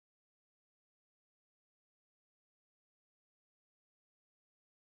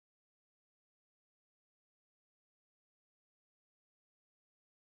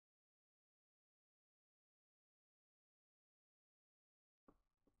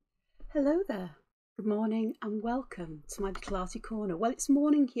Hello there, good morning and welcome to my little arty corner. Well, it's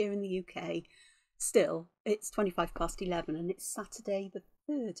morning here in the UK, still, it's 11:25 and it's Saturday the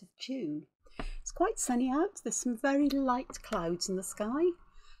 3rd of June. It's quite sunny out, there's some very light clouds in the sky,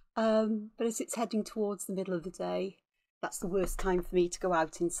 but as it's heading towards the middle of the day, that's the worst time for me to go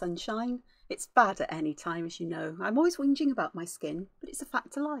out in sunshine. It's bad at any time, as you know. I'm always whinging about my skin, but it's a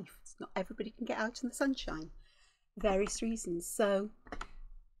fact of life. It's not everybody can get out in the sunshine for various reasons. So,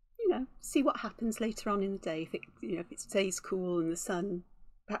 see what happens later on in the day. If it stays cool and the sun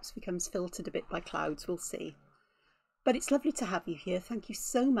perhaps becomes filtered a bit by clouds, we'll see. But it's lovely to have you here. Thank you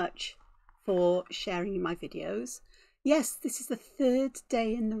so much for sharing my videos. Yes, this is the 3rd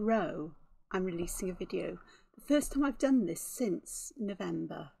day in a row I'm releasing a video. The first time I've done this since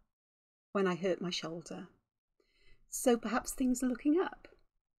November, when I hurt my shoulder. So perhaps things are looking up.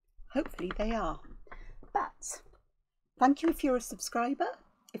 Hopefully they are. But thank you if you're a subscriber.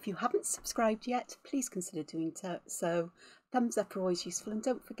 If you haven't subscribed yet, please consider doing so. Thumbs up are always useful, and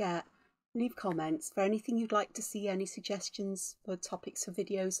don't forget, leave comments for anything you'd like to see, any suggestions for topics for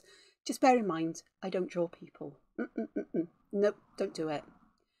videos. Just bear in mind, I don't draw people. Nope, don't do it.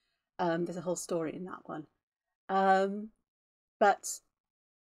 There's a whole story in that one. But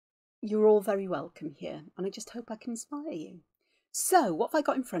you're all very welcome here, and I just hope I can inspire you. So, what have I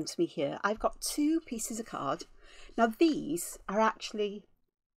got in front of me here? I've got 2 pieces of card. Now, these are actually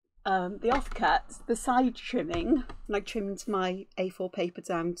the offcuts, the side trimming, and I trimmed my A4 paper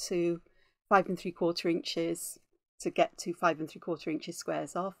down to 5 3/4 inches to get to 5 3/4 inches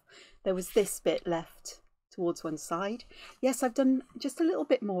squares off. There was this bit left towards one side. Yes, I've done just a little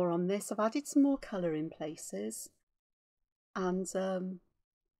bit more on this. I've added some more colour in places, and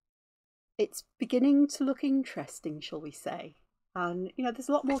it's beginning to look interesting, shall we say. And there's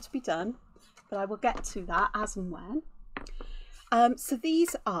a lot more to be done, but I will get to that as and when. So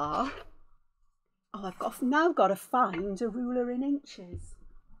these are, I've now got to find a ruler in inches.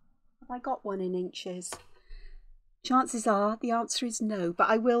 Have I got one in inches? Chances are the answer is no, but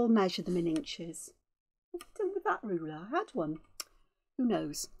I will measure them in inches. What have I done with that ruler? I had one. Who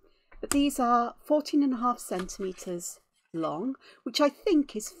knows? But these are 14.5 centimetres long, which I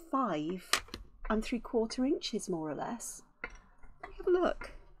think is 5 3/4 inches more or less. Let me have a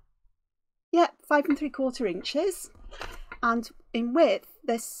look. Yep, 5 3/4 inches. And in width,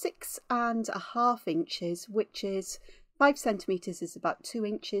 there's 6.5 inches, which is 5 centimetres is about 2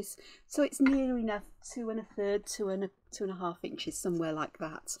 inches. So it's near enough 2 1/3, 2.5 inches, somewhere like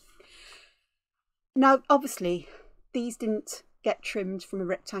that. Now, obviously, these didn't get trimmed from a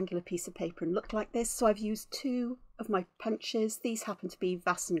rectangular piece of paper and look like this. So I've used 2 of my punches. These happen to be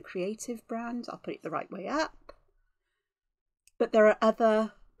Vasen Creative brand. I'll put it the right way up. But there are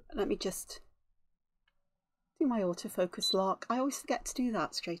other, let me just do my autofocus lock. I always forget to do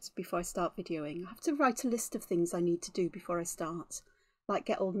that straight before I start videoing. I have to write a list of things I need to do before I start, like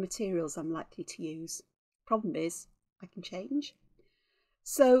get all the materials I'm likely to use. Problem is, I can change.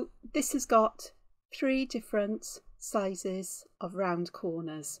 So this has got 3 different sizes of round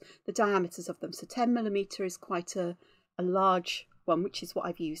corners, the diameters of them. So 10mm is quite a large one, which is what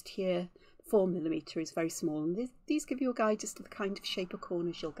I've used here. 4mm is very small, and these give you a guide as to the kind of shape of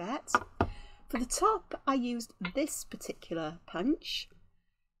corners you'll get. For the top, I used this particular punch,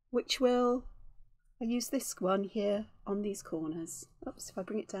 which I use this one here on these corners. Oops, if I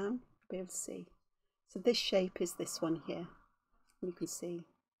bring it down, you'll be able to see. So this shape is this one here. You can see,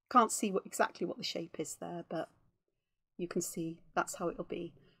 can't see exactly what the shape is there, but you can see that's how it'll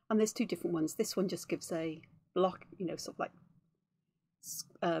be. And there's 2 different ones. This one just gives a block, sort of like,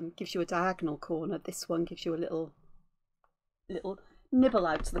 gives you a diagonal corner. This one gives you a little nibble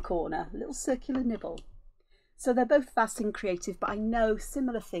out to the corner, a little circular nibble. So they're both Vasen Creative, but I know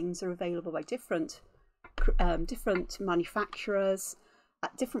similar things are available by different manufacturers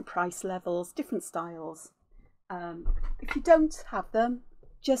at different price levels, different styles. If you don't have them,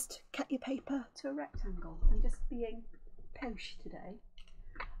 just cut your paper to a rectangle. I'm just being posh today.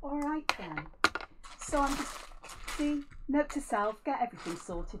 All right then. So I'm just, see, note to self, get everything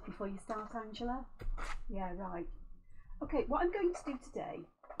sorted before you start, Angela. Yeah, right. Okay, what I'm going to do today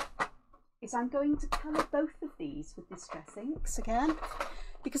is I'm going to colour both of these with Distress Inks again,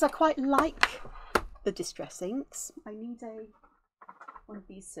 because I quite like the Distress Inks. I need one of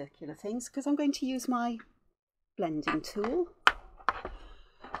these circular things because I'm going to use my blending tool.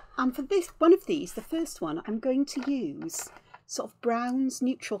 And for this one of these, the first one, I'm going to use sort of browns,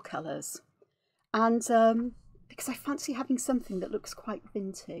 neutral colours, and because I fancy having something that looks quite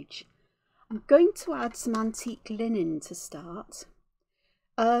vintage. I'm going to add some antique linen to start.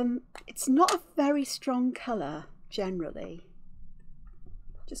 It's not a very strong colour generally.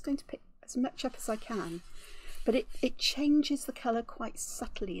 Just going to pick as much up as I can. But it changes the colour quite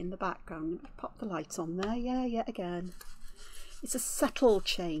subtly in the background. Let me pop the light on there. Yeah, yet again. It's a subtle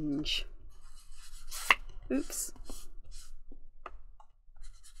change. Oops.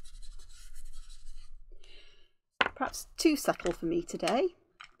 Perhaps too subtle for me today.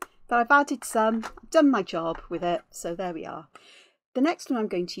 But I've added some. I've done my job with it. So there we are. The next one I'm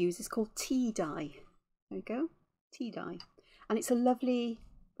going to use is called tea dye. There we go. Tea dye. And it's a lovely,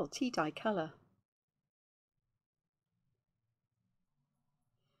 well, tea dye colour.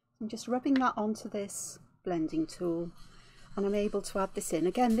 I'm just rubbing that onto this blending tool and I'm able to add this in.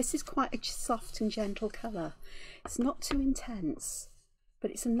 Again, this is quite a soft and gentle colour. It's not too intense,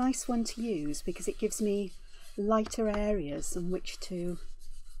 but it's a nice one to use because it gives me lighter areas on which to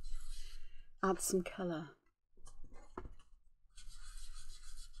add some colour.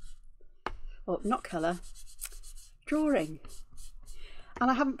 Oh, not colour, drawing. And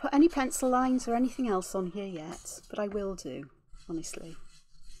I haven't put any pencil lines or anything else on here yet, but I will do, honestly.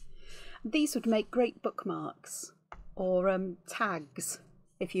 These would make great bookmarks or tags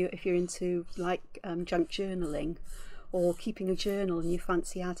if you're into like junk journaling or keeping a journal and you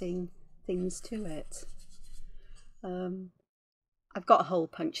fancy adding things to it. I've got a hole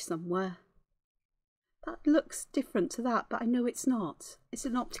punch somewhere. That looks different to that, but I know it's not. It's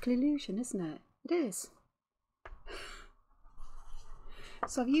an optical illusion, isn't it? It is.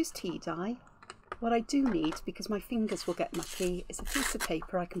 So I've used tea dye. What I do need, because my fingers will get mucky, is a piece of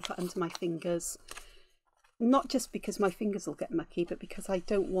paper I can put under my fingers. Not just because my fingers will get mucky, but because I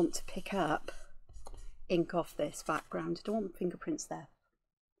don't want to pick up ink off this background. I don't want fingerprints there.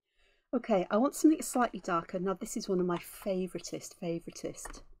 Okay, I want something slightly darker. Now this is one of my favouriteest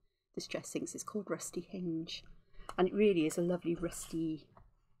distress inks. It's called Rusty Hinge. And it really is a lovely rusty,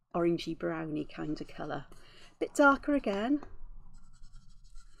 orangey browny kind of colour. A bit darker again.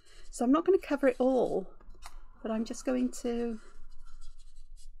 So I'm not going to cover it all, but I'm just going to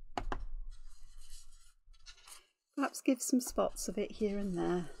perhaps give some spots of it here and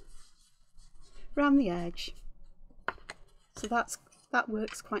there around the edge. So that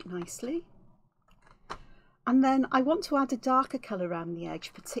works quite nicely. And then I want to add a darker colour around the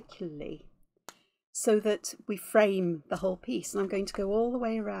edge particularly so that we frame the whole piece. And I'm going to go all the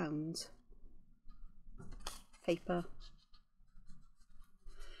way around paper.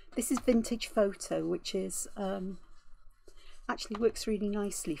 This is Vintage Photo, which is actually works really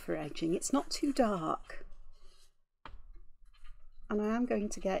nicely for edging. It's not too dark. And I am going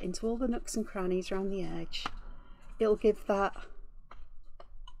to get into all the nooks and crannies around the edge. It'll give that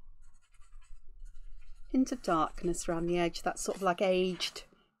hint of darkness around the edge, that sort of like aged,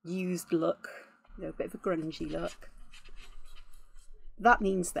 used look, you know, a bit of a grungy look. That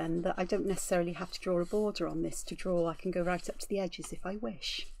means then that I don't necessarily have to draw a border on this to draw. I can go right up to the edges if I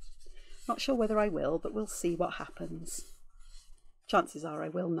wish. Not sure whether I will, but we'll see what happens. Chances are I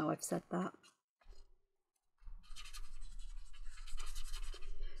will now I've said that.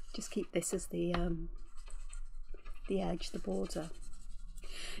 Just keep this as the edge, the border.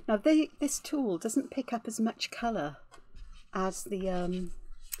 Now this tool doesn't pick up as much colour as the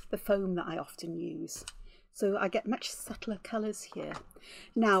foam that I often use. So I get much subtler colours here.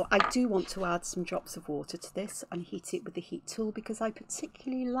 Now I do want to add some drops of water to this and heat it with the heat tool because I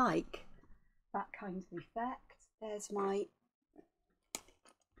particularly like that kind of effect. Here's my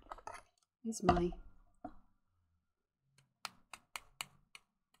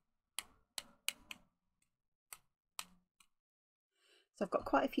so I've got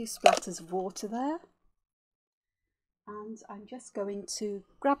quite a few splatters of water there. And I'm just going to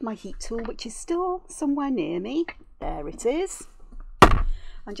grab my heat tool, which is still somewhere near me. There it is.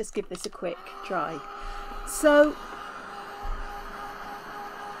 And just give this a quick dry. So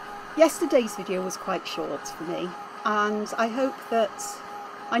yesterday's video was quite short for me, and I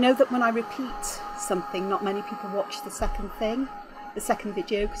know that when I repeat something, not many people watch the second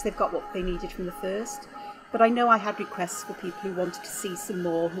video, because they've got what they needed from the first. But I know I had requests for people who wanted to see some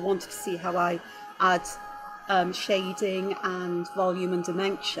more, who wanted to see how I add shading and volume and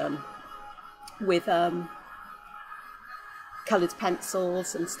dimension with coloured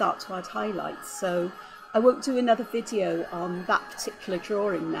pencils and start to add highlights. So I won't do another video on that particular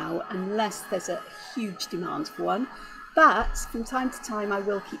drawing now unless there's a huge demand for one, but from time to time I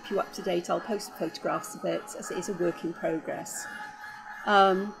will keep you up to date. I'll post photographs of it as it is a work in progress.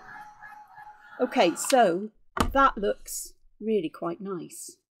 Okay, so that looks really quite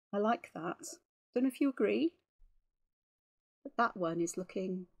nice. I like that. Don't know if you agree, but that one is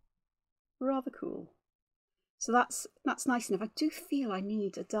looking rather cool. So that's nice enough. I do feel I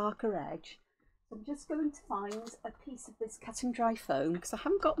need a darker edge. I'm just going to find a piece of this cut and dry foam because I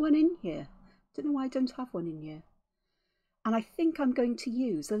haven't got one in here. Don't know why I don't have one in here. And I think I'm going to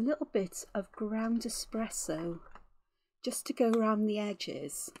use a little bit of ground espresso just to go around the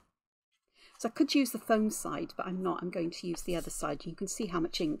edges. So I could use the foam side, but I'm not. I'm going to use the other side. You can see how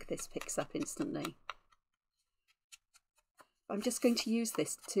much ink this picks up instantly. I'm just going to use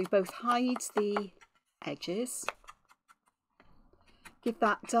this to both hide the edges, give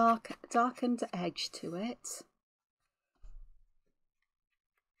that darkened edge to it.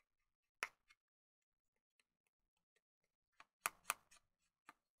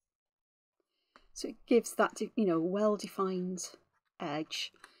 So it gives that, you know, well-defined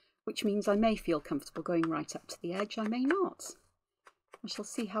edge, which means I may feel comfortable going right up to the edge. I may not. I shall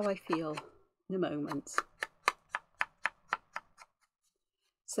see how I feel in a moment.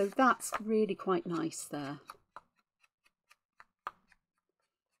 So that's really quite nice there.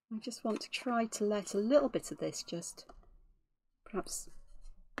 I just want to try to let a little bit of this just perhaps,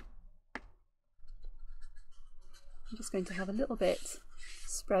 I'm just going to have a little bit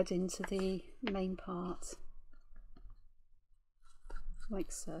spread into the main part,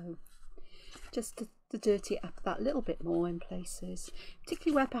 like so, just to dirty it up that little bit more in places,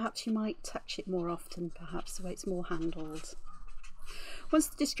 particularly where perhaps you might touch it more often, perhaps the way it's more handled. Once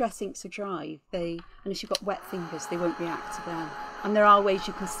the distress inks are dry, unless you've got wet fingers, they won't react again. And there are ways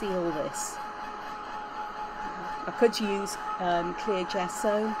you can seal this. I could use clear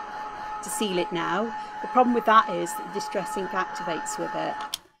gesso to seal it now. The problem with that is that the distress ink activates with it.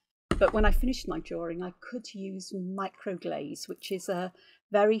 But when I finished my drawing, I could use micro glaze, which is a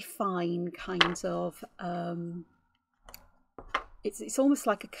very fine kind of, it's almost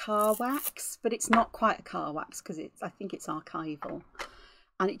like a car wax, but it's not quite a car wax because I think it's archival.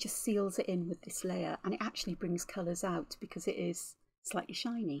 And it just seals it in with this layer, and it actually brings colours out because it is slightly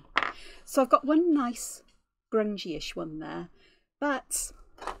shiny. So I've got one nice grungy-ish one there, but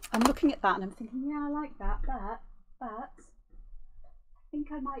I'm looking at that and I'm thinking, yeah, I like that, but I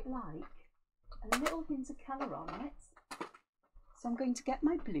think I might like a little hint of colour on it. So I'm going to get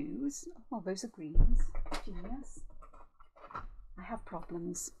my blues. Oh, those are greens. Genius. I have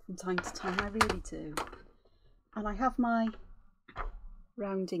problems from time to time, I really do. And I have my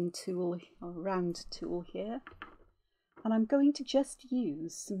rounding tool, or round tool here, and I'm going to just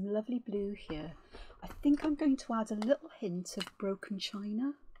use some lovely blue here. I think I'm going to add a little hint of broken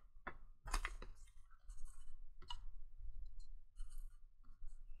china.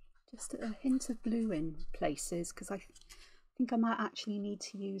 Just a hint of blue in places, because I think I might actually need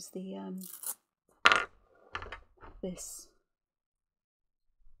to use the this.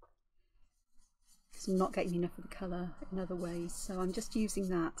 I'm not getting enough of the colour in other ways, so I'm just using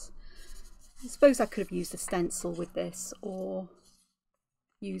that. I suppose I could have used a stencil with this or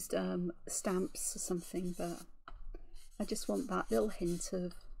used stamps or something, but I just want that little hint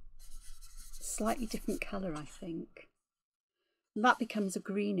of slightly different colour, I think. And that becomes a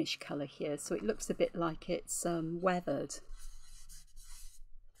greenish colour here, so it looks a bit like it's weathered,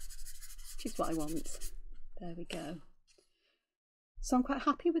 which is what I want. There we go. So I'm quite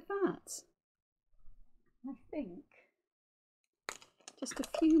happy with that. I think just a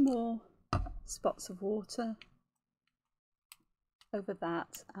few more spots of water over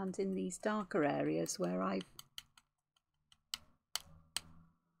that and in these darker areas where I've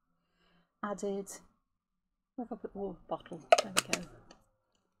added, where have I put the water bottle? There we go.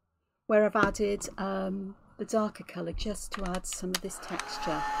 Where I've added the darker colour just to add some of this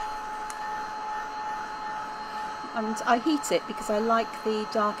texture. And I heat it because I like the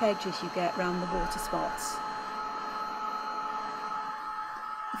dark edges you get around the water spots.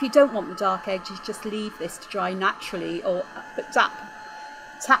 If you don't want the dark edges, just leave this to dry naturally, or but tap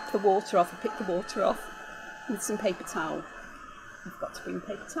the water off, or pick the water off with some paper towel. I've got to bring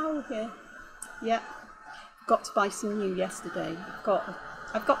paper towel here. Yeah, I've got to buy some new yesterday.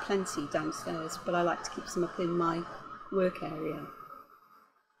 I've got plenty downstairs, but I like to keep some up in my work area.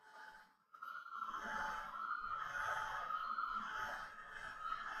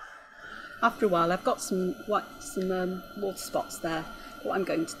 After a while, I've got some water spots there. What I'm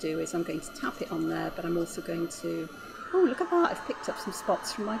going to do is I'm going to tap it on there, but I'm also going to, oh, look at that, I've picked up some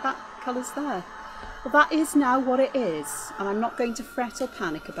spots from my back colours there. Well, that is now what it is, and I'm not going to fret or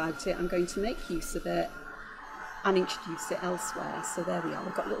panic about it. I'm going to make use of it and introduce it elsewhere. So there we are,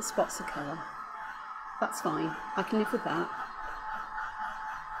 we've got little spots of colour. That's fine, I can live with that.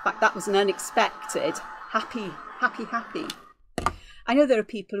 In fact, that was an unexpected, happy. I know there are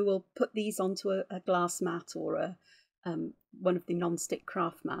people who will put these onto a glass mat or one of the non-stick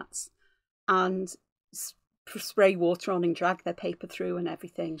craft mats and spray water on and drag their paper through and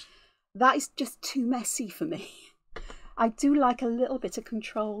everything. that is just too messy for me. I do like a little bit of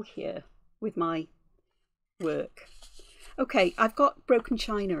control here with my work. Okay, I've got broken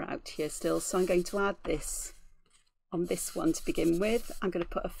china out here still, so I'm going to add this on this one to begin with. I'm going to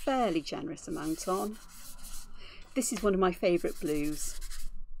put a fairly generous amount on. This is one of my favourite blues.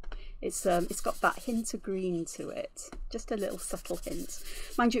 It's got that hint of green to it, just a little subtle hint.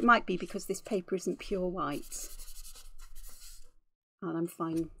 Mind you, it might be because this paper isn't pure white, and I'm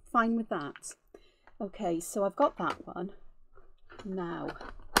fine with that. Okay, so I've got that one. Now,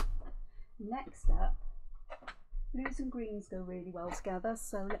 next up, blues and greens go really well together,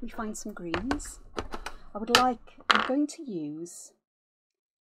 so let me find some greens. I'm going to use,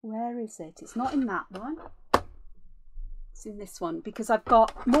 where is it? It's not in that one. It's in this one, because I've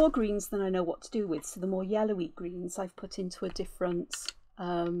got more greens than I know what to do with, so the more yellowy greens I've put into a different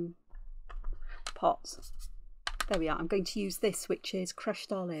pot. There we are. I'm going to use this, which is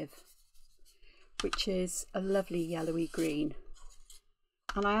crushed olive, which is a lovely yellowy green.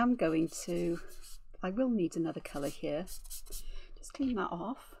 And I will need another colour here. Just clean that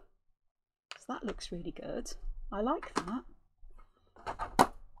off, because that looks really good. I like that.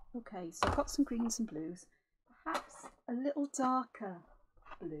 Okay, so I've got some greens and blues. Perhaps a little darker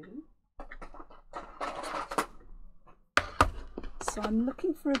blue. So I'm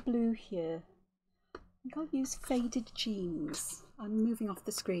looking for a blue here. I think I'll use Faded Jeans. I'm moving off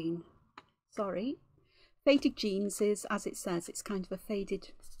the screen. Sorry. Faded Jeans is, as it says, it's kind of a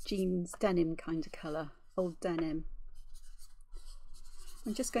faded jeans denim kind of colour, old denim.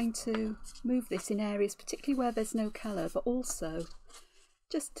 I'm just going to move this in areas, particularly where there's no colour, but also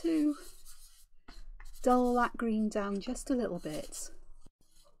just to dull that green down just a little bit.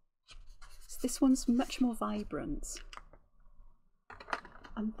 So this one's much more vibrant.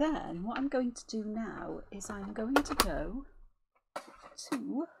 And then what I'm going to do now is I'm going to go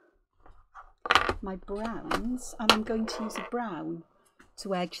to my browns, and I'm going to use a brown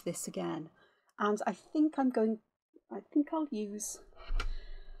to edge this again. And I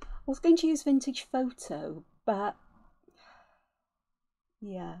was going to use Vintage Photo, but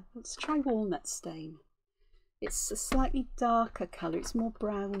yeah, let's try Walnut Stain. It's a slightly darker colour, it's more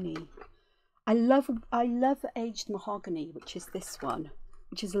browny. I love Aged Mahogany, which is this one,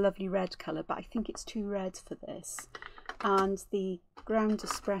 which is a lovely red colour, but I think it's too red for this. And the ground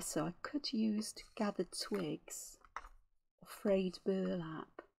espresso, I could use Gathered Twigs or Frayed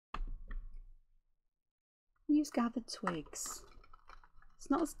Burlap. Use Gathered Twigs.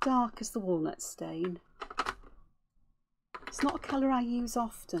 It's not as dark as the Walnut Stain. It's not a colour I use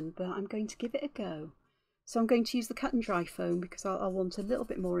often, but I'm going to give it a go. So I'm going to use the cut and dry foam because I'll want a little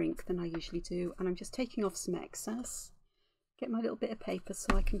bit more ink than I usually do, and I'm just taking off some excess. Get my little bit of paper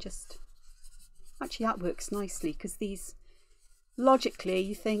so I can just... Actually that works nicely, because these, logically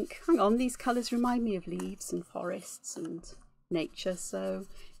you think, hang on, these colours remind me of leaves and forests and nature, so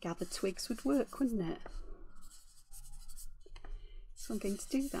Gathered Twigs would work, wouldn't it? So I'm going to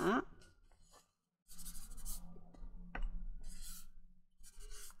do that.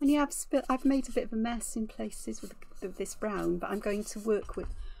 And yeah, I've made a bit of a mess in places with this brown, but I'm going to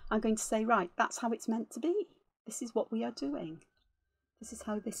say, right, that's how it's meant to be. This is what we are doing. This is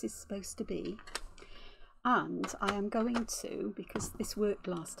how this is supposed to be. And I am going to, because this worked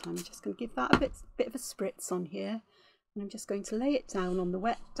last time, I'm just going to give that a bit of a spritz on here. And I'm just going to lay it down on the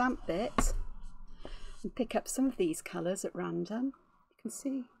wet, damp bit and pick up some of these colours at random. You can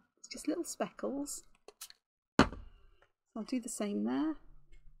see it's just little speckles. So I'll do the same there.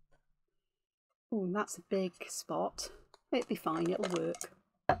 Oh, that's a big spot. It'll be fine, it'll work.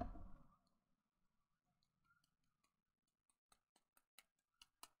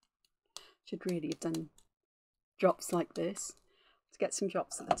 Should really have done drops like this to get some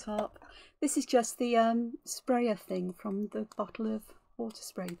drops at the top. This is just the sprayer thing from the bottle of water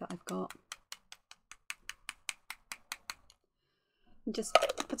spray that I've got. I'm just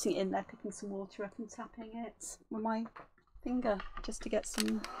putting it in there, picking some water up and tapping it with my finger just to get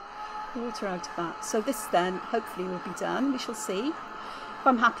some water out of that. So this then hopefully will be done. We shall see if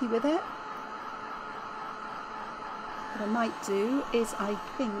I'm happy with it. What I might do is, I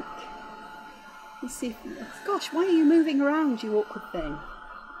think, let's see if, gosh, why are you moving around, you awkward thing?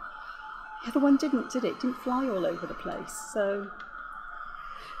 The other one didn't, did it? Didn't fly all over the place. So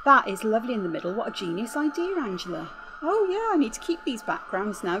that is lovely in the middle. What a genius idea, Angela. Oh yeah, I need to keep these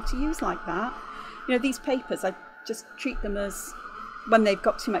backgrounds now to use like that. You know, these papers, I just treat them as, when they've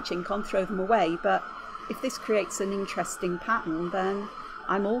got too much ink on, throw them away. But if this creates an interesting pattern, then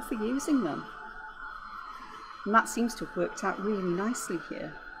I'm all for using them. And that seems to have worked out really nicely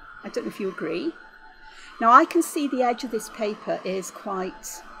here. I don't know if you agree. Now I can see the edge of this paper is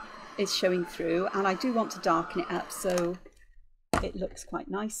quite is showing through, and I do want to darken it up so it looks quite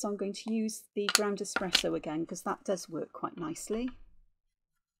nice. So I'm going to use the ground espresso again because that does work quite nicely.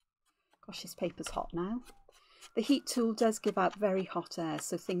 Gosh, this paper's hot now. The heat tool does give out very hot air,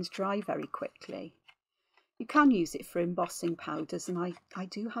 so things dry very quickly. You can use it for embossing powders, and I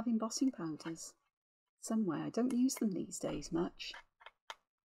do have embossing powders somewhere. I don't use them these days much,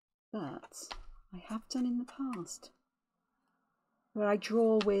 but I have done in the past, where I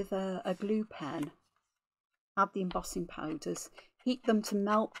draw with a glue pen, add the embossing powders, heat them to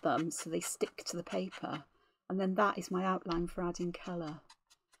melt them so they stick to the paper, and then that is my outline for adding colour.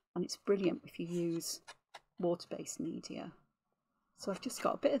 And it's brilliant if you use water-based media. So I've just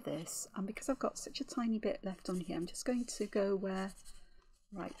got a bit of this, and because I've got such a tiny bit left on here, I'm just going to go where,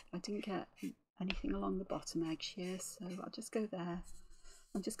 right, I didn't get anything along the bottom edge here, so I'll just go there.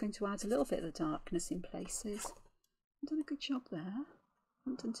 I'm just going to add a little bit of the darkness in places. I've done a good job there. I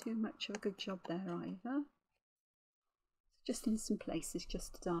haven't done too much of a good job there either. Just in some places,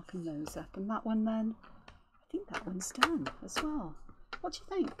 just to darken those up. And that one then, I think that one's done as well. What do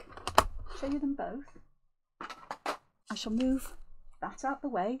you think? Show you them both. I shall move that out the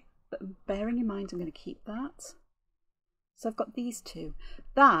way, but bearing in mind I'm going to keep that. So I've got these two.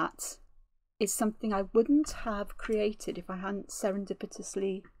 That is something I wouldn't have created if I hadn't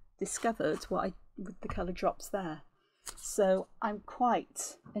serendipitously discovered with the colour drops there. So I'm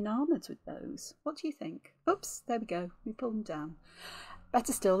quite enamoured with those. What do you think? Oops, there we go. We pull them down.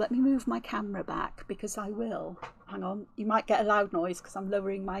 Better still, let me move my camera back because I will. Hang on, you might get a loud noise because I'm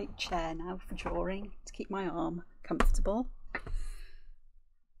lowering my chair now for drawing to keep my arm comfortable.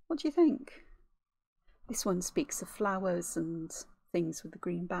 What do you think? This one speaks of flowers and things with the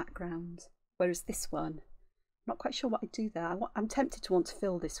green background, whereas this one, I'm not quite sure what I do there. I'm tempted to want to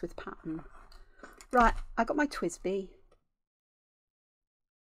fill this with pattern. Right, I got my TWISBI.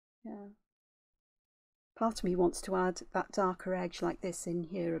 Yeah. Part of me wants to add that darker edge like this in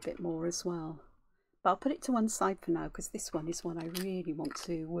here a bit more as well. But I'll put it to one side for now because this one is one I really want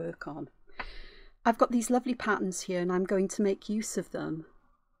to work on. I've got these lovely patterns here and I'm going to make use of them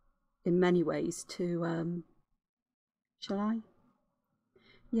in many ways to, shall I?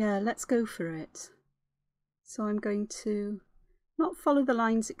 Yeah, let's go for it. So I'm going to not follow the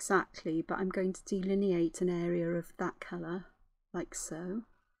lines exactly, but I'm going to delineate an area of that colour, like so.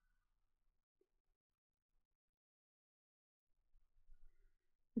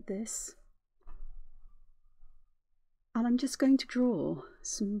 With this. And I'm just going to draw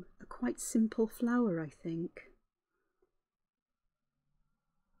a quite simple flower, I think.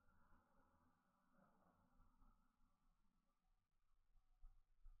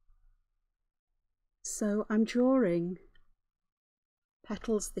 So I'm drawing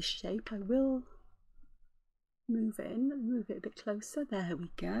petals this shape. I will move it a bit closer. There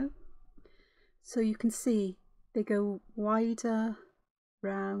we go. So you can see they go wider,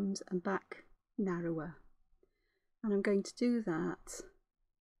 round and back narrower. And I'm going to do that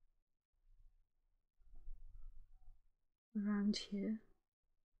around here.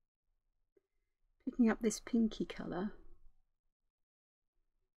 Picking up this pinky colour.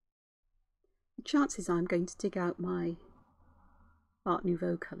 The chances are I'm going to dig out my Art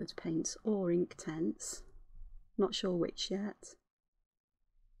Nouveau coloured paints or Inktense. Not sure which yet.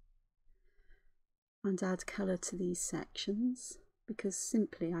 And add colour to these sections because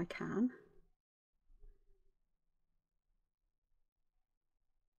simply I can.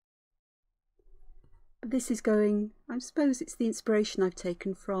 But this is going, I suppose it's the inspiration I've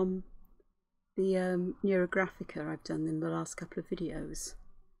taken from the Neurographica I've done in the last couple of videos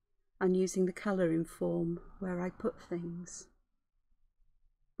and using the colour inform where I put things.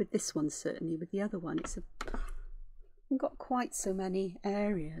 With this one certainly, with the other one I haven't got quite so many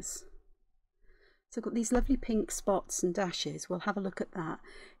areas. So I've got these lovely pink spots and dashes. We'll have a look at that.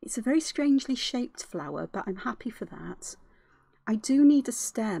 It's a very strangely shaped flower, but I'm happy for that. I do need a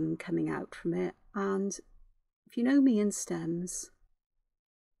stem coming out from it, and if you know me in stems,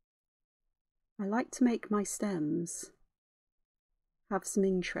 I like to make my stems have some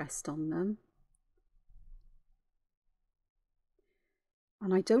interest on them.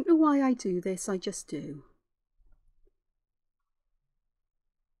 And I don't know why I do this, I just do.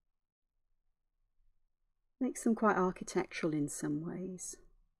 Makes them quite architectural in some ways.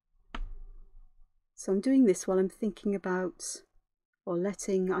 So I'm doing this while I'm thinking about or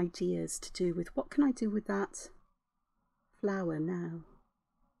letting ideas to do with what can I do with that flower now?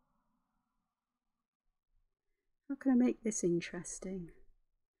 How can I make this interesting?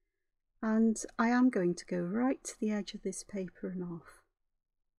 And I am going to go right to the edge of this paper and off.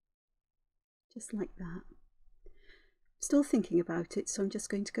 Just like that. Still thinking about it, so I'm just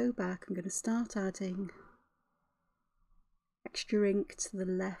going to go back. I'm going to start adding extra ink to the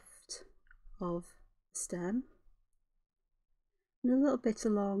left of the stem and a little bit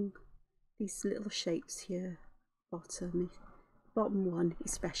along these little shapes here. Bottom one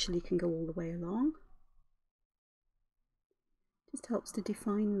especially can go all the way along. Just helps to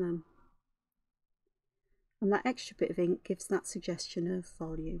define them. And that extra bit of ink gives that suggestion of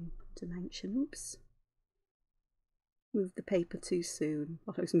volume, dimension. Oops. Moved the paper too soon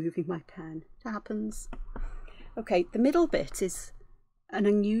while I was moving my pen. It happens. Okay, the middle bit is an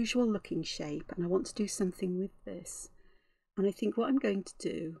unusual looking shape and I want to do something with this. And I think what I'm going to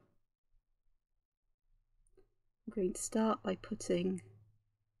do, I'm going to start by putting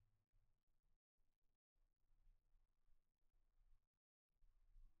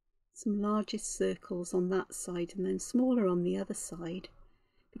some largest circles on that side and then smaller on the other side,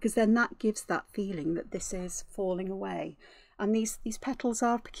 because then that gives that feeling that this is falling away. And these petals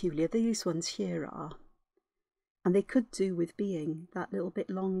are peculiar, these ones here are, and they could do with being that little bit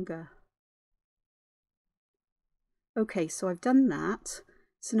longer. Okay, so I've done that,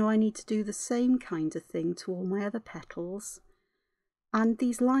 so now I need to do the same kind of thing to all my other petals, and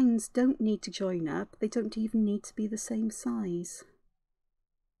these lines don't need to join up, they don't even need to be the same size.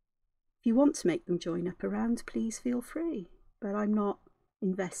 If you want to make them join up around, please feel free, but I'm not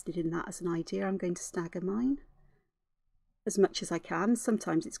invested in that as an idea. I'm going to stagger mine as much as I can.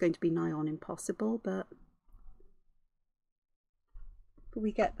 Sometimes it's going to be nigh on impossible, but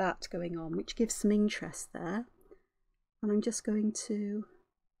we get that going on, which gives some interest there. And I'm just going to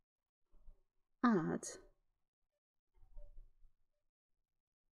add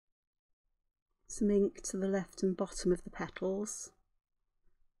some ink to the left and bottom of the petals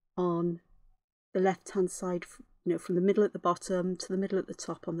on the left hand side, you know, from the middle at the bottom to the middle at the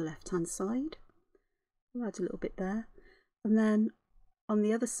top on the left hand side. I'll add a little bit there, and then on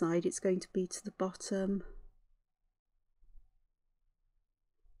the other side it's going to be to the bottom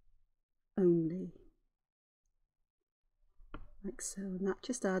only, like so, and that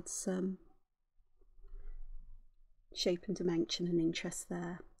just adds some shape and dimension and interest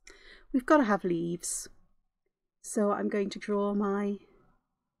there. We've got to have leaves, so I'm going to draw my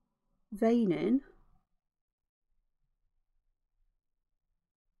vein in,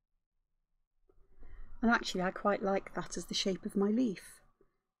 and actually I quite like that as the shape of my leaf,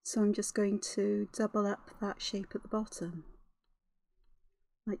 so I'm just going to double up that shape at the bottom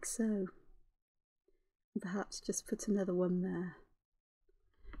like so, and perhaps just put another one there.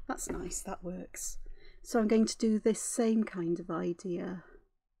 That's nice, that works. So I'm going to do this same kind of idea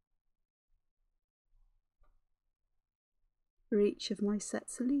for each of my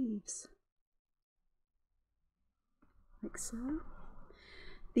sets of leaves, like so.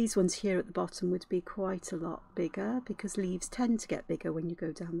 These ones here at the bottom would be quite a lot bigger because leaves tend to get bigger when you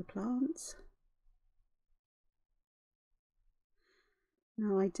go down the plants.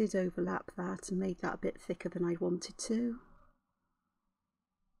 Now I did overlap that and made that a bit thicker than I wanted to,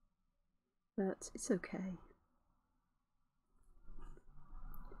 but it's okay.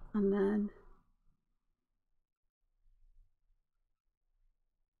 And then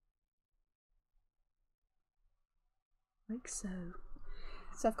like so.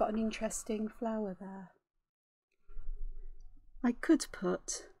 So I've got an interesting flower there. I could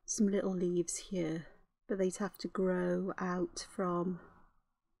put some little leaves here, but they'd have to grow out from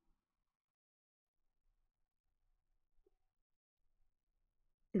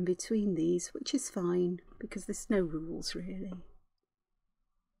in between these, which is fine because there's no rules really.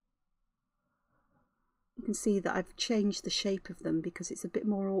 You can see that I've changed the shape of them because it's a bit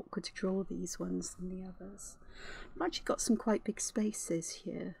more awkward to draw these ones than the others. I've actually got some quite big spaces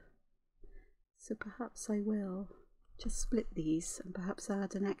here, so perhaps I will just split these and perhaps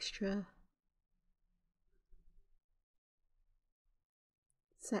add an extra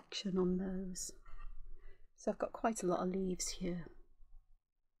section on those. So I've got quite a lot of leaves here.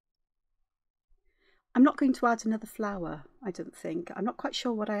 I'm not going to add another flower, I don't think. I'm not quite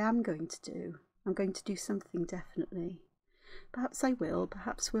sure what I am going to do. I'm going to do something definitely. Perhaps I will,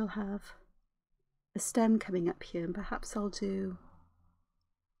 perhaps we'll have a stem coming up here, and perhaps I'll do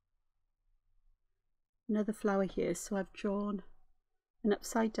another flower here. So I've drawn an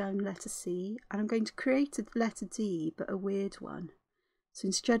upside down letter C, and I'm going to create a letter D, but a weird one. So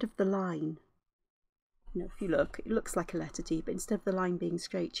instead of the line, you know, if you look, it looks like a letter D, but instead of the line being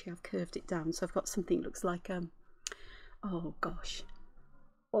straight, I've curved it down. So I've got something that looks like, oh gosh,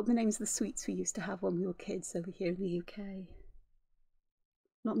 what are the names of the sweets we used to have when we were kids over here in the UK?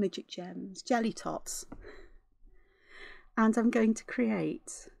 Not midget gems, jelly tots. And I'm going to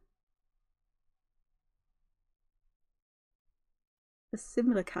create a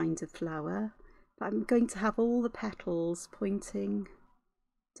similar kind of flower, but I'm going to have all the petals pointing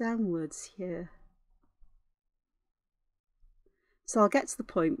downwards here. So I'll get to the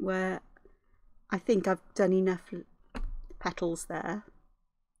point where I think I've done enough petals there.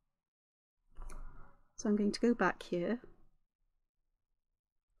 So I'm going to go back here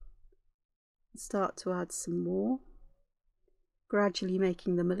and start to add some more, gradually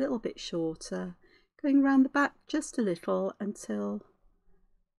making them a little bit shorter, going around the back just a little until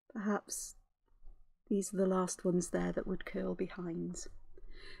perhaps these are the last ones there that would curl behind.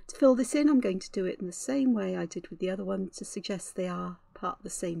 To fill this in, I'm going to do it in the same way I did with the other one to suggest they are part of the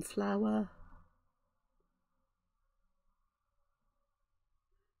same flower,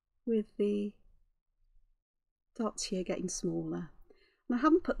 with the dots here getting smaller. And I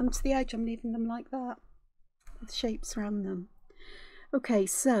haven't put them to the edge, I'm leaving them like that, with shapes around them. Okay,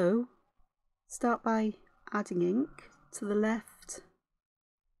 so start by adding ink to the left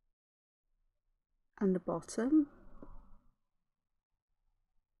and the bottom.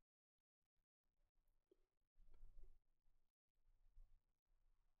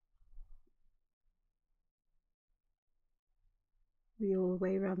 All the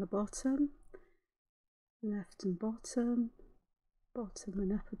way around the bottom, left and bottom, bottom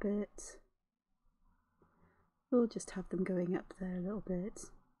and up a bit. We'll just have them going up there a little bit.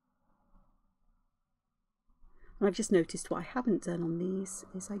 And I've just noticed what I haven't done on these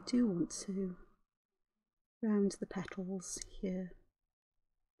is I do want to round the petals here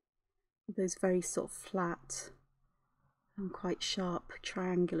with those very sort of flat and quite sharp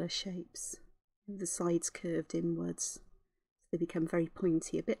triangular shapes, with the sides curved inwards. They become very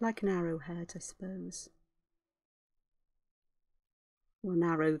pointy, a bit like an arrowhead, I suppose. Or an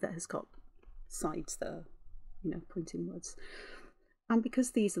arrow that has got sides that are, you know, pointing inwards. And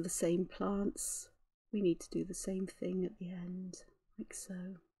because these are the same plants, we need to do the same thing at the end, like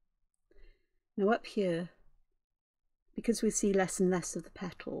so. Now up here, because we see less and less of the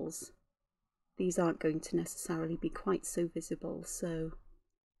petals, these aren't going to necessarily be quite so visible, so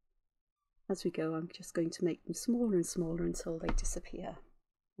as we go, I'm just going to make them smaller and smaller until they disappear,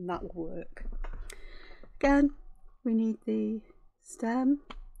 and that will work. Again, we need the stem.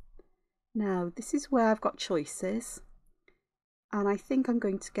 Now, this is where I've got choices, and I think I'm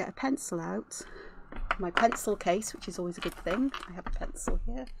going to get a pencil out, my pencil case, which is always a good thing. I have a pencil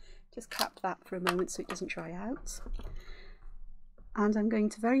here. Just cap that for a moment so it doesn't dry out. And I'm going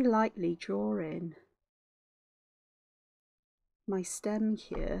to very lightly draw in my stem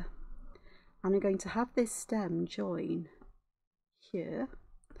here. And I'm going to have this stem join here,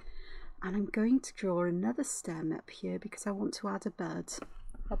 and I'm going to draw another stem up here because I want to add a bud.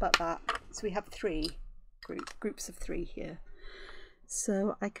 How about that? So we have three groups of three here.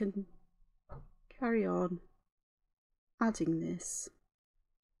 So I can carry on adding this.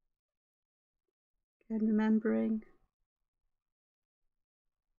 Again, remembering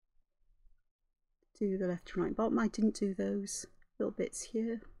to do the left and right bottom. I didn't do those little bits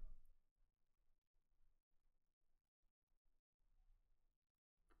here.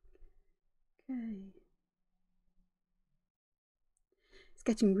 It's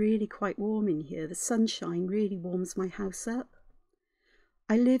getting really quite warm in here. The sunshine really warms my house up.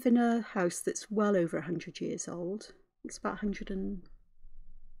 I live in a house that's well over 100 years old. It's about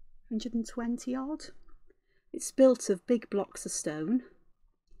 120 odd. It's built of big blocks of stone.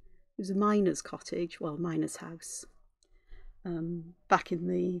 It was a miner's cottage, well, miner's house, back in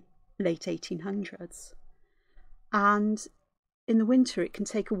the late 1800s. And in the winter, it can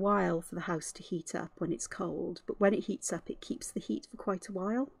take a while for the house to heat up when it's cold, but when it heats up, it keeps the heat for quite a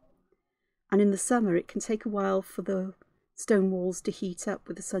while. And in the summer, it can take a while for the stone walls to heat up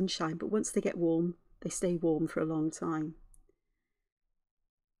with the sunshine, but once they get warm, they stay warm for a long time.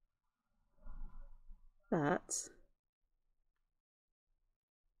 But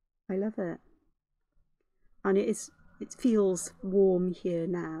I love it. And it feels warm here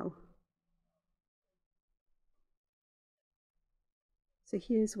now. So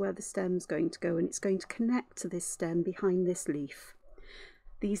here's where the stem's going to go, and it's going to connect to this stem behind this leaf.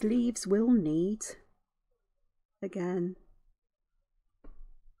 These leaves will need, again, to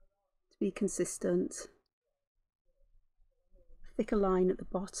be consistent, a thicker line at the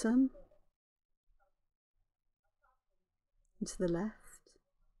bottom and to the left.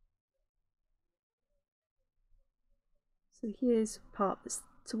 So here's part that's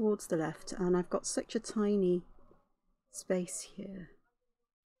towards the left, and I've got such a tiny space here.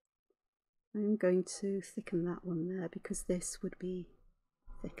 I'm going to thicken that one there because this would be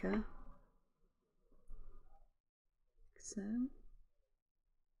thicker. So.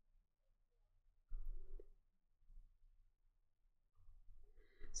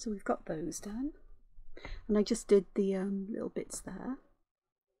 So we've got those done, and I just did the little bits there.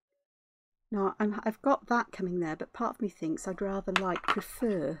 Now I've got that coming there, but part of me thinks I'd rather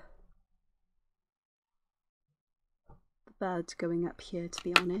prefer the bud going up here, to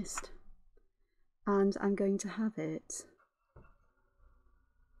be honest. And I'm going to have it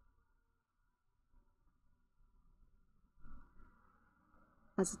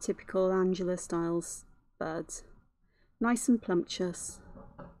as a typical Angela Styles bud, nice and plumptuous.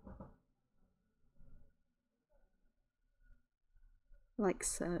 Like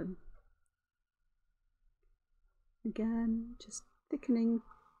so. Again, just thickening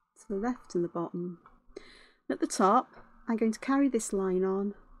to the left and the bottom. At the top, I'm going to carry this line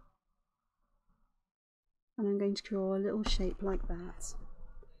on, and I'm going to draw a little shape like that,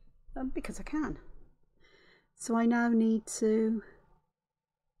 because I can. So I now need to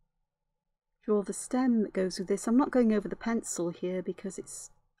draw the stem that goes with this. I'm not going over the pencil here because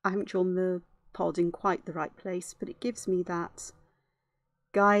I haven't drawn the pod in quite the right place, but it gives me that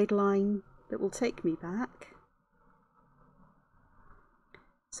guideline that will take me back.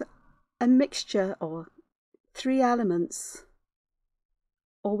 So a mixture, or 3 elements,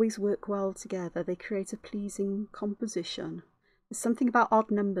 always work well together. They create a pleasing composition. There's something about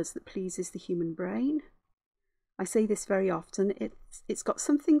odd numbers that pleases the human brain. I say this very often. It's got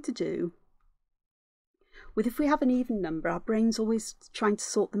something to do with, if we have an even number, our brain's always trying to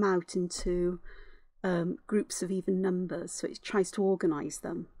sort them out into groups of even numbers, so it tries to organise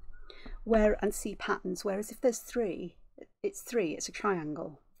them and see patterns. Whereas if there's 3, it's 3, it's a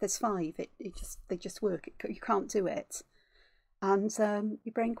triangle. If there's 5, they just work. You can't do it, and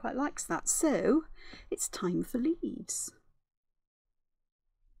your brain quite likes that. So it's time for leaves.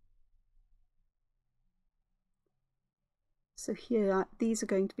 So here, these are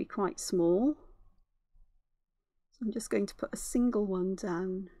going to be quite small. So I'm just going to put a single one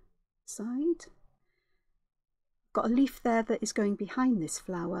down side. Got a leaf there that is going behind this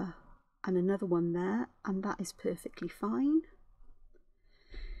flower, and another one there, and that is perfectly fine.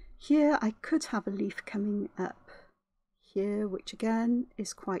 Here I could have a leaf coming up here, which again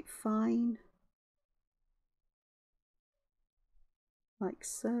is quite fine. Like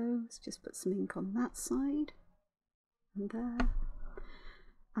so. Let's just put some ink on that side, and there,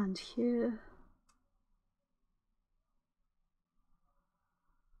 and here.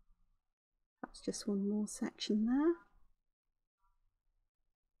 Perhaps just one more section there.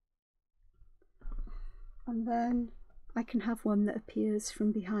 And then I can have one that appears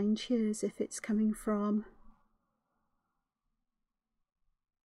from behind shears if it's coming from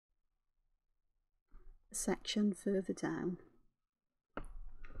a section further down.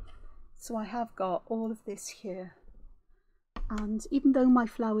 So I have got all of this here, and even though my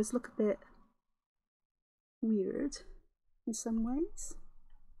flowers look a bit weird in some ways,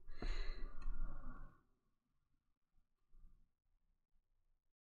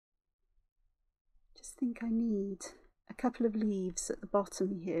 just think I need a couple of leaves at the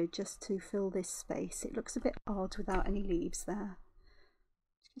bottom here just to fill this space. It looks a bit odd without any leaves there.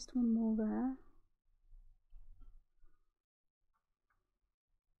 Just one more there.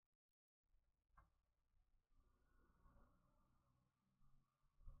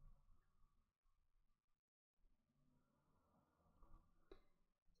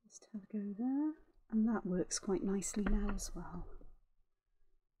 Just have a go there, and that works quite nicely now as well.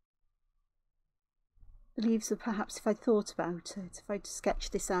 The leaves are perhaps, if I'd thought about it, if I'd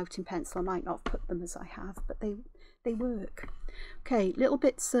sketched this out in pencil, I might not have put them as I have, but they work. Okay, little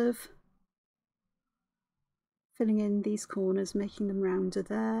bits of filling in these corners, making them rounder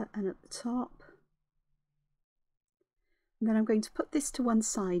there and at the top. And then I'm going to put this to one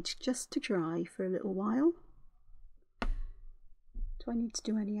side just to dry for a little while. Do I need to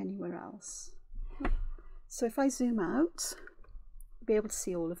do anywhere else? So if I zoom out, you'll be able to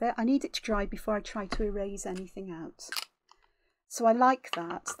see all of it. I need it to dry before I try to erase anything out. So I like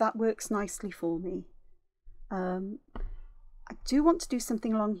that. That works nicely for me. I do want to do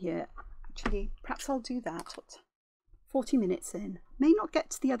something along here. Actually, perhaps I'll do that. 40 minutes in. May not get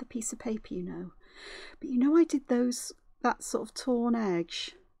to the other piece of paper, you know. But you know, I did that sort of torn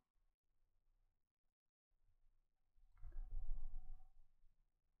edge.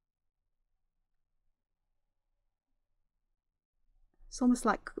 It's almost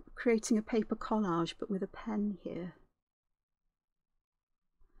like creating a paper collage, but with a pen here.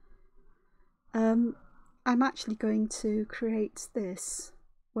 I'm actually going to create this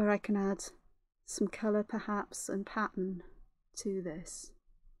where I can add some colour perhaps and pattern to this.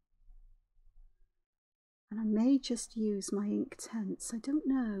 And I may just use my ink tints, I don't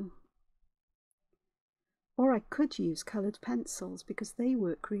know. Or I could use coloured pencils because they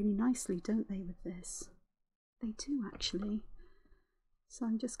work really nicely, don't they, with this? They do actually. So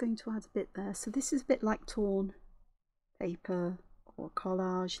I'm just going to add a bit there. So this is a bit like torn paper or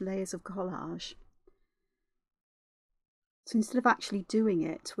collage, layers of collage. So instead of actually doing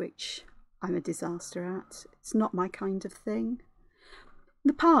it, which I'm a disaster at, it's not my kind of thing. In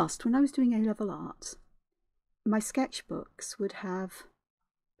the past, when I was doing A-level art, my sketchbooks would have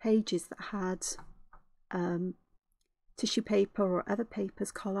pages that had tissue paper or other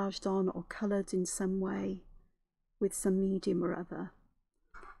papers collaged on or coloured in some way with some medium or other.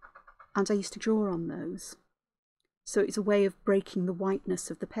 And I used to draw on those. So it's a way of breaking the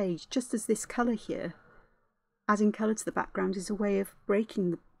whiteness of the page, just as this colour here, adding colour to the background, is a way of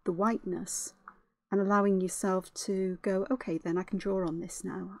breaking the whiteness and allowing yourself to go, okay, then I can draw on this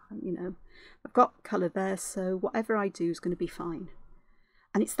now. You know, I've got colour there, so whatever I do is going to be fine.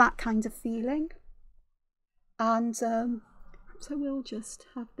 And it's that kind of feeling. And so we'll just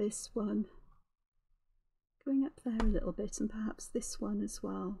have this one going up there a little bit, and perhaps this one as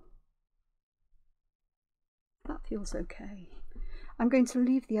well. That feels okay. I'm going to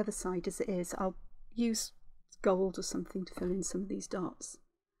leave the other side as it is. I'll use gold or something to fill in some of these dots.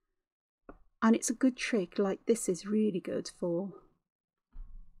 And it's a good trick, like this is really good for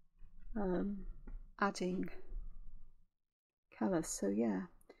adding colour. So yeah,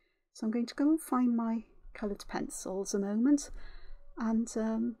 so I'm going to go and find my coloured pencils a moment and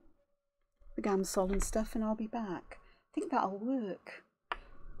the Gamsol and stuff, and I'll be back. I think that'll work.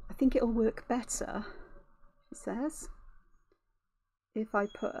 I think it'll work better, she says, if I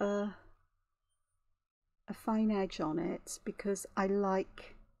put a fine edge on it, because I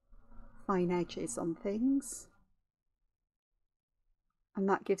like fine edges on things, and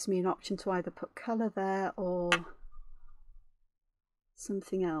that gives me an option to either put colour there or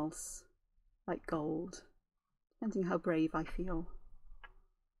something else like gold, depending how brave I feel.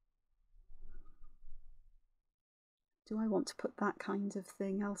 Do I want to put that kind of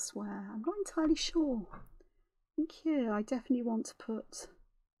thing elsewhere? I'm not entirely sure. I think here I definitely want to put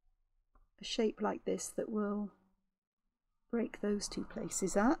a shape like this that will break those two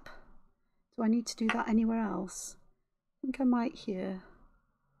places up. Do I need to do that anywhere else? I think I might here.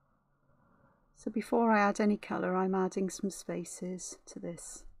 So before I add any colour, I'm adding some spaces to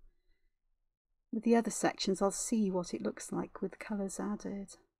this. With the other sections, I'll see what it looks like with colours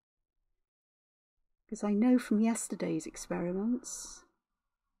added. Because I know from yesterday's experiments,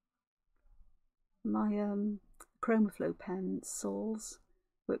 my Chromaflow pencils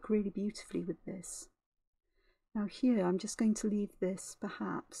work really beautifully with this. Now here I'm just going to leave this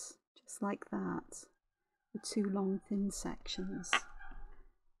perhaps just like that, with two long thin sections.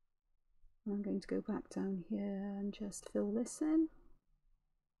 And I'm going to go back down here and just fill this in.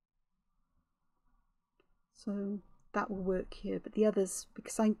 So that will work here, but the others,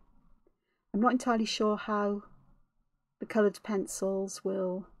 because I'm not entirely sure how the coloured pencils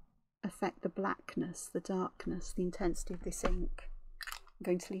will affect the blackness, the darkness, the intensity of this ink. I'm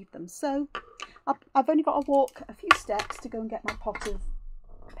going to leave them. So I've only got to walk a few steps to go and get my pot of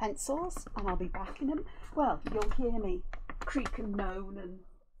pencils, and I'll be back in them. Well, you'll hear me creak and moan and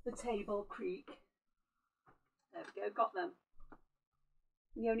the table creak. There we go, got them.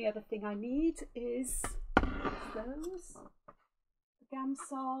 And the only other thing I need is those, the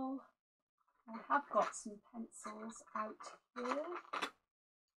Gamsol. I have got some pencils out here, which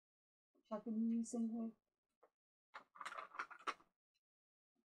I've been using with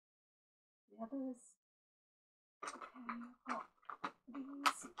the others. Okay, I've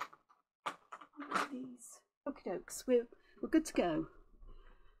got these. Okie dokes, we're good to go.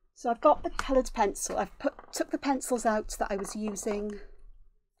 So I've got the coloured pencil. I've took the pencils out that I was using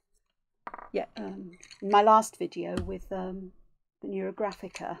in my last video with the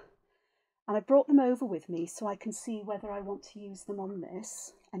Neurographica. And I brought them over with me so I can see whether I want to use them on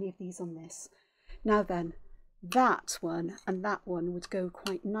this, any of these on this. Now then, that one and that one would go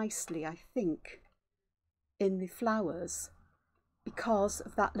quite nicely, I think, in the flowers because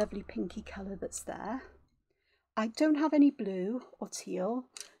of that lovely pinky colour that's there. I don't have any blue or teal,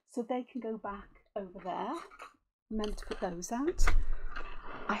 so they can go back over there. Remember to put those out.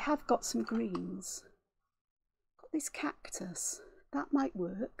 I have got some greens. Got this cactus. That might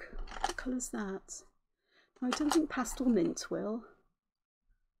work. What colour's that? I don't think pastel mint will.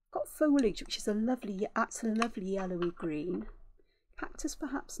 Got foliage, which is a lovely, that's a lovely yellowy green. Cactus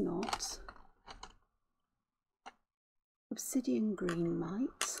perhaps not. Obsidian green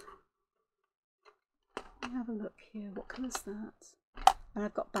might. Let me have a look here. What colour's that? And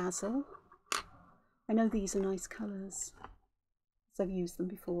I've got Basil. I know these are nice colours, because I've used them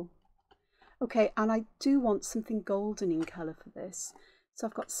before. Okay, and I do want something golden in colour for this. So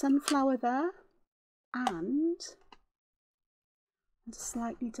I've got sunflower there and a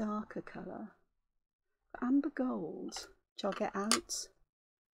slightly darker colour. Amber gold, which I'll get out.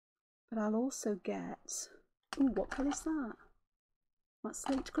 But I'll also get, ooh, what colour is that? That's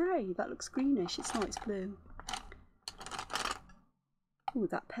slate grey. That looks greenish. It's not, it's blue. Ooh,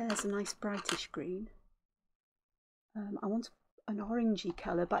 that pear's a nice brightish green. I want an orangey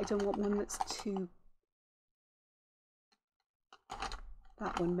colour, but I don't want one that's too...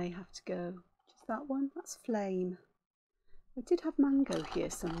 That one may have to go. Just that one? That's flame. I did have mango here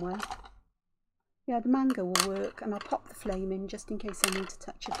somewhere. Yeah, the mango will work, and I'll pop the flame in just in case I need a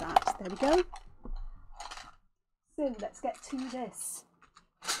touch of that. There we go. So let's get to this.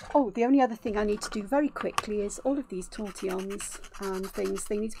 Oh, the only other thing I need to do very quickly is all of these tortillons and things,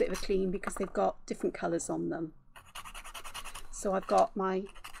 they need a bit of a clean because they've got different colours on them. So I've got my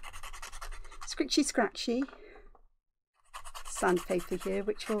Scritchy Scratchy sandpaper here,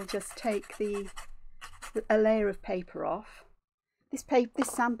 which will just take a layer of paper off. This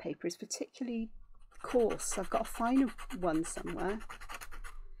sandpaper is particularly coarse. I've got a finer one somewhere,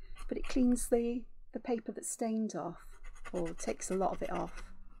 but it cleans the paper that's stained off, or takes a lot of it off,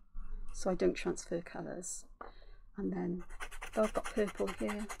 so I don't transfer colours. And then, though I've got purple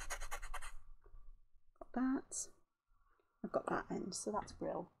here, got that, I've got that end, so that's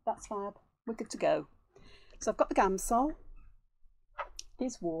brill, that's fab, we're good to go. So I've got the Gamsol. It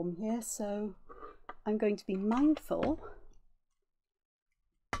is warm here, so I'm going to be mindful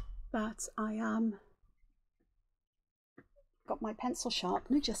that I am got my pencil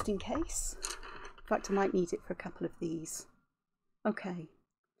sharpener just in case. In fact, I might need it for a couple of these. Okay.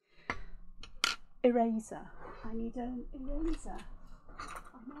 Eraser. I need an eraser.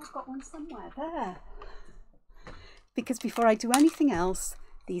 I know I've got one somewhere. There. Because before I do anything else,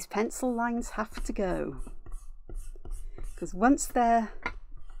 these pencil lines have to go. Because once they're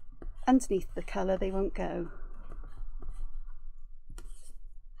underneath the colour, they won't go.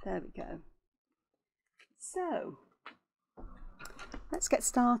 There we go. So, let's get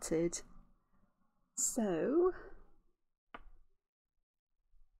started. So,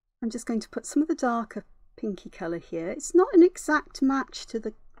 I'm just going to put some of the darker pinky colour here. It's not an exact match to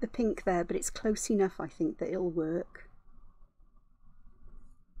the pink there, but it's close enough, I think, that it'll work.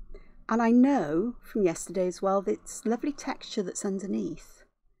 And I know from yesterday as well, this lovely texture that's underneath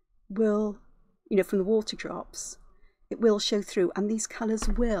will, you know, from the water drops, it will show through, and these colours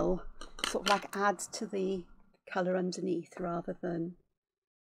will sort of like add to the colour underneath rather than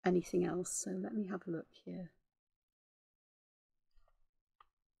anything else. So let me have a look here.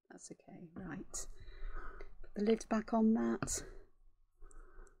 That's okay, right. Put the lid back on that,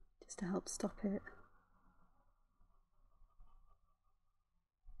 just to help stop it.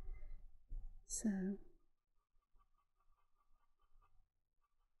 So,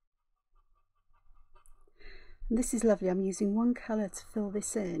 and this is lovely. I'm using one colour to fill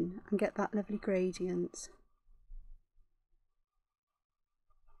this in and get that lovely gradient.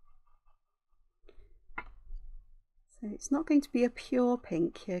 So it's not going to be a pure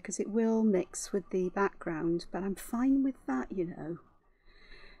pink here because it will mix with the background, but I'm fine with that, you know.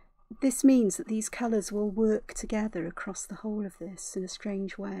 This means that these colours will work together across the whole of this in a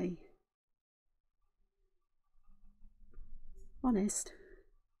strange way. Honest.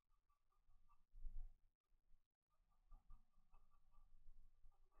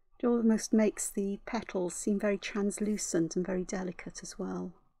 It almost makes the petals seem very translucent and very delicate as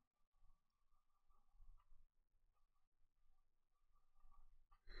well.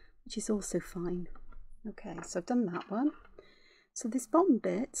 Which is also fine. Okay, so I've done that one. So this bottom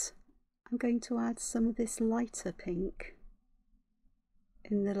bit, I'm going to add some of this lighter pink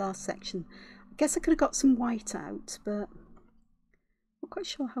in the last section. I guess I could have got some white out, but I'm not quite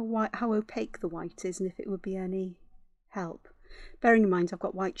sure how opaque the white is and if it would be any help. Bearing in mind I've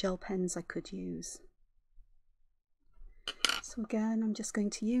got white gel pens I could use. So again, I'm just going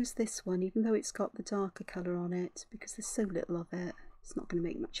to use this one, even though it's got the darker colour on it, because there's so little of it. It's not going to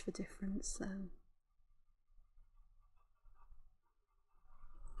make much of a difference. So.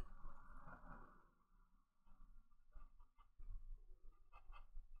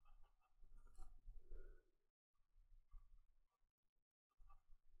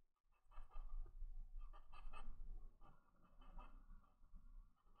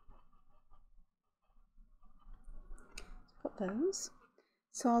 Got those.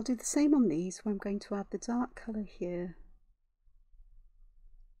 So I'll do the same on these, where I'm going to add the dark colour here.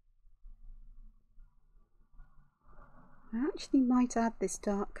 I actually might add this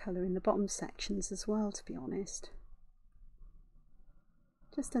dark colour in the bottom sections as well, to be honest.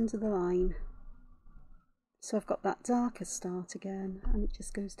 Just under the line. So I've got that darker start again, and it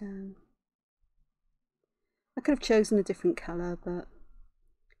just goes down. I could have chosen a different colour, but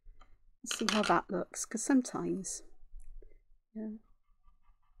let's see how that looks, because sometimes, yeah.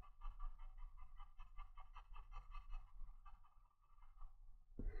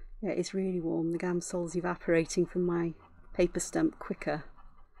 Yeah, it's really warm. The Gamsol's evaporating from my paper stump quicker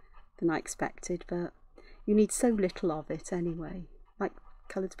than I expected, but you need so little of it anyway. Like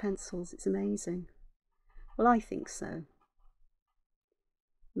coloured pencils, it's amazing. Well, I think so.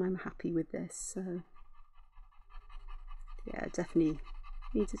 And I'm happy with this, so yeah, definitely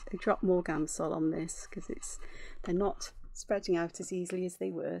need to drop more Gamsol on this, because they're not spreading out as easily as they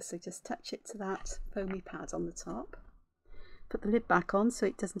were. So just touch it to that foamy pad on the top. Put the lid back on so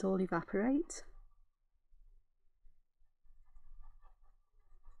it doesn't all evaporate.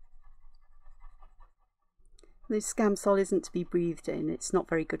 This Gamsol isn't to be breathed in. It's not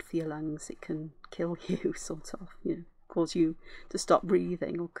very good for your lungs. It can kill you, sort of, you know, cause you to stop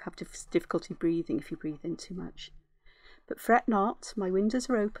breathing or have difficulty breathing if you breathe in too much. But fret not, my windows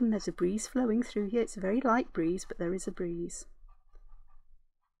are open, there's a breeze flowing through here. It's a very light breeze, but there is a breeze.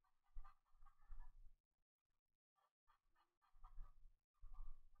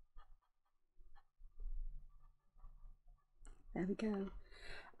 There we go.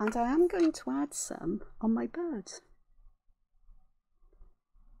 And I am going to add some on my bird.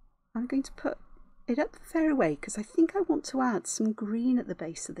 I'm going to put it up the fairway because I think I want to add some green at the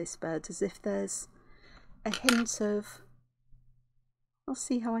base of this bird, as if there's a hint of, I'll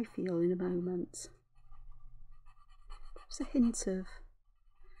see how I feel in a moment. There's a hint of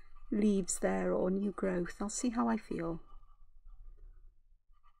leaves there or new growth. I'll see how I feel.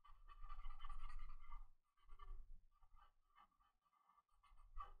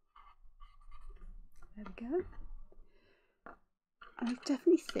 There we go. I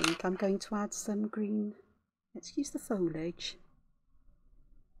definitely think I'm going to add some green. Let's use the foliage.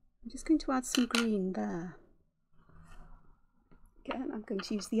 I'm just going to add some green there. Again, I'm going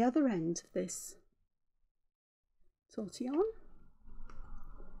to use the other end of this tortillon,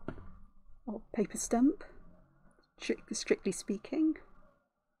 or paper stump, strictly speaking.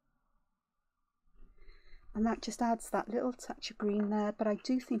 And that just adds that little touch of green there, but I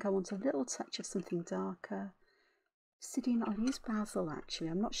do think I want a little touch of something darker. Obsidian, I'll use Basil actually.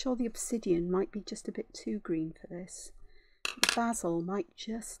 I'm not sure the Obsidian might be just a bit too green for this. The Basil might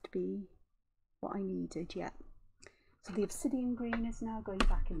just be what I needed, yeah. So the Obsidian green is now going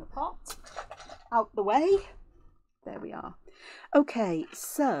back in the pot. Out the way. There we are. Okay,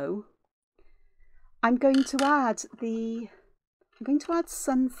 so I'm going to add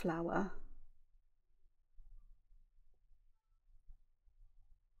sunflower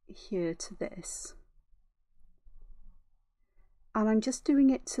here to this. And I'm just doing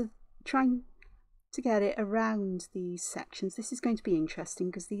it to trying to get it around these sections. This is going to be interesting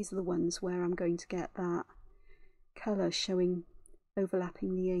because these are the ones where I'm going to get that colour showing,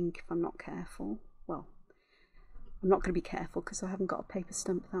 overlapping the ink if I'm not careful. Well, I'm not going to be careful because I haven't got a paper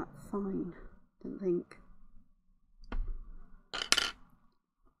stump that fine, I don't think.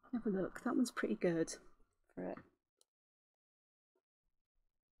 Have a look, that one's pretty good for it.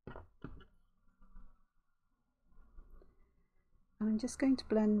 I'm just going to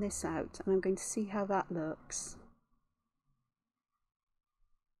blend this out and I'm going to see how that looks.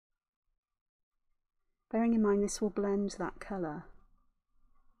 Bearing in mind this will blend that colour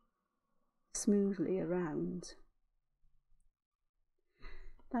smoothly around.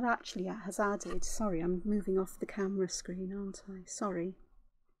 That actually has added, sorry, I'm moving off the camera screen, aren't I? Sorry.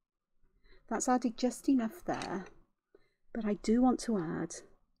 That's added just enough there, but I do want to add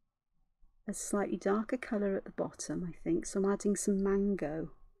a slightly darker colour at the bottom, I think. So I'm adding some mango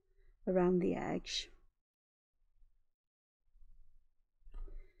around the edge.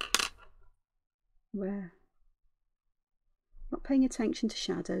 Where I'm not paying attention to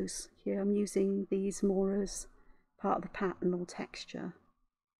shadows here, I'm using these more as part of the pattern or texture.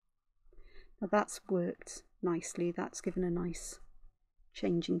 Now that's worked nicely, that's given a nice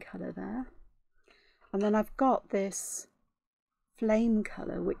change in colour there. And then I've got this flame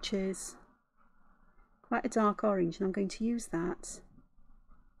colour, which is quite a dark orange, and I'm going to use that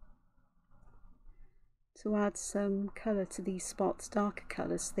to add some colour to these spots, darker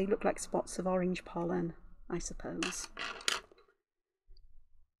colours. They look like spots of orange pollen, I suppose.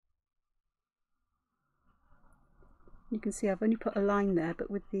 You can see I've only put a line there, but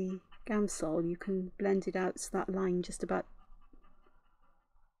with the Gamsol you can blend it out so that line just about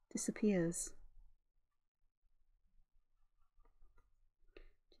disappears.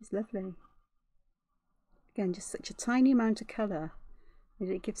 Which is lovely. Again, just such a tiny amount of colour, and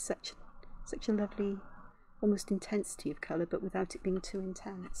it gives such a lovely almost intensity of colour, but without it being too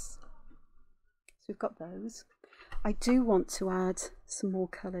intense. So we've got those. I do want to add some more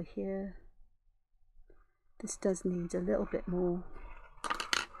colour here. This does need a little bit more.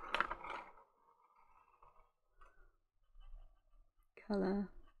 Colour.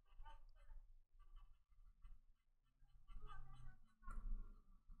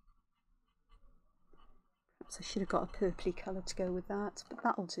 Perhaps I should have got a purpley colour to go with that, but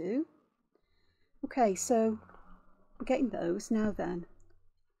that'll do. Okay, so we're getting those. Now then,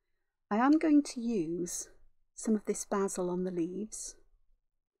 I am going to use some of this basil on the leaves.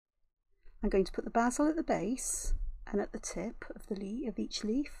 I'm going to put the basil at the base and at the tip of the leaf of each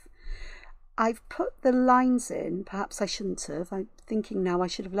leaf. I've put the lines in, perhaps I shouldn't have. I'm thinking now I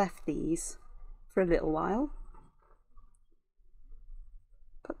should have left these for a little while.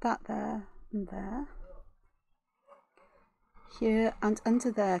 Put that there and there. Here and under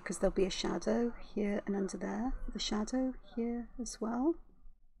there, because there'll be a shadow here and under there. The shadow here as well.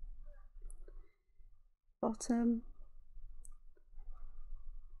 Bottom.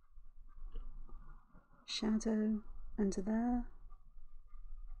 Shadow under there.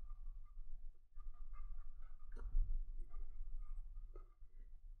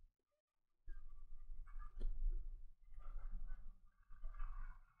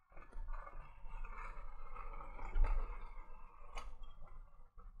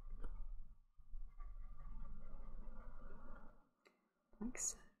 Like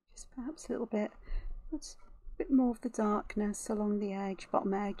so. Just perhaps a little bit, a bit more of the darkness along the edge,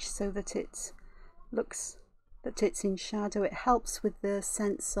 bottom edge, so that it looks that it's in shadow. It helps with the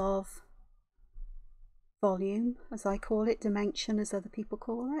sense of volume, as I call it, dimension as other people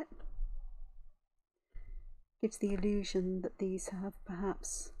call it. Gives the illusion that these have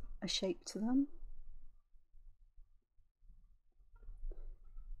perhaps a shape to them.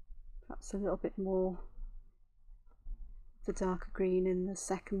 Perhaps a little bit more the darker green in the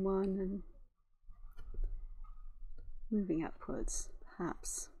second one, and moving upwards,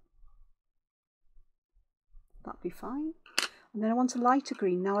 perhaps. That'd be fine. And then I want a lighter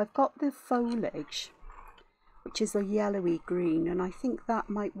green. Now I've got the foliage, which is a yellowy green, and I think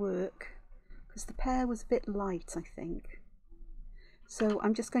that might work because the pear was a bit light, I think. So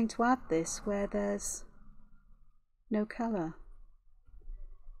I'm just going to add this where there's no colour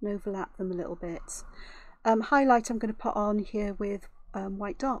and overlap them a little bit. Highlight I'm going to put on here with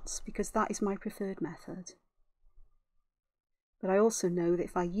white dots because that is my preferred method. But I also know that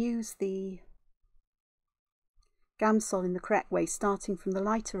if I use the Gamsol in the correct way, starting from the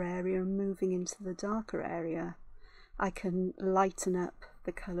lighter area and moving into the darker area, I can lighten up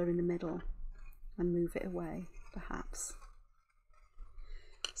the colour in the middle and move it away, perhaps.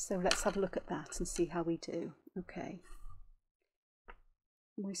 So let's have a look at that and see how we do. Okay.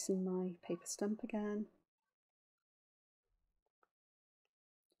 Moisten my paper stump again.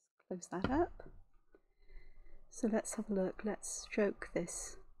 Close that up. So let's have a look. Let's stroke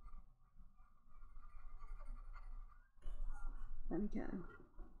this. There we go.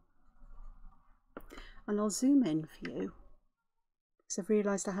 And I'll zoom in for you because I've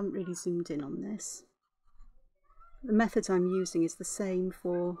realised I haven't really zoomed in on this. The method I'm using is the same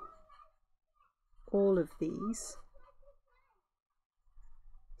for all of these.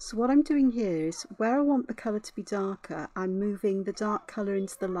 So what I'm doing here is where I want the colour to be darker, I'm moving the dark colour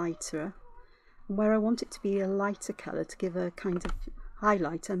into the lighter, and where I want it to be a lighter colour to give a kind of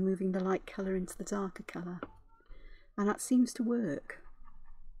highlight, I'm moving the light colour into the darker colour, and that seems to work.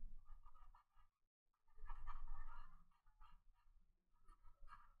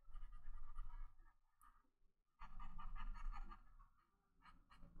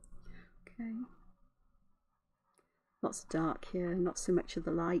 Okay. Lots of dark here, not so much of the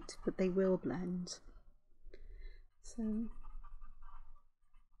light, but they will blend. So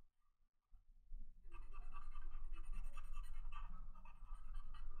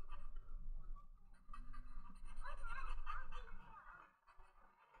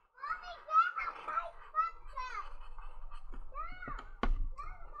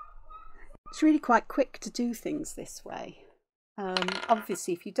it's really quite quick to do things this way.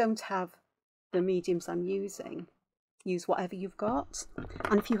 Obviously, if you don't have the mediums I'm using, use whatever you've got.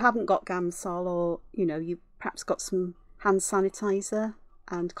 And if you haven't got Gamsol, or you've perhaps got some hand sanitizer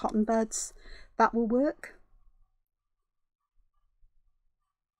and cotton buds, that will work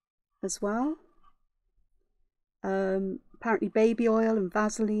as well. Apparently baby oil and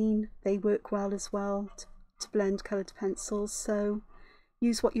Vaseline, they work well as well to blend coloured pencils. So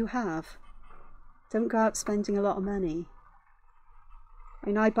use what you have. Don't go out spending a lot of money. I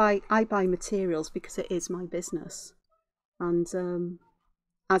mean, I buy materials because it is my business. And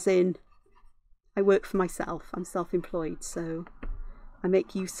as in, I work for myself. I'm self-employed, so I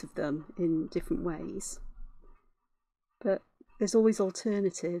make use of them in different ways. But there's always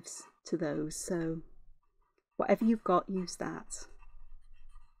alternatives to those, so whatever you've got, use that.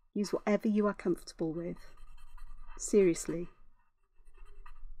 Use whatever you are comfortable with. Seriously.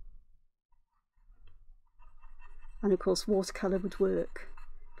 And of course, watercolour would work.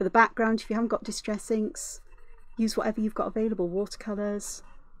 For the background, if you haven't got distress inks, use whatever you've got available. Watercolours,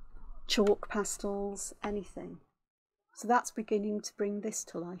 chalk, pastels, anything. So that's beginning to bring this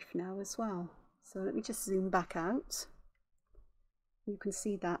to life now as well. So let me just zoom back out. You can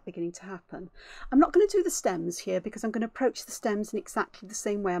see that beginning to happen. I'm not going to do the stems here because I'm going to approach the stems in exactly the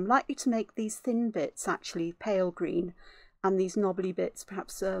same way. I'm likely to make these thin bits actually pale green and these knobbly bits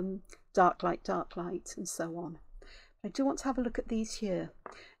perhaps dark light, and so on. I do want to have a look at these here.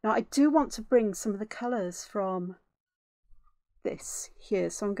 Now I do want to bring some of the colours from this here.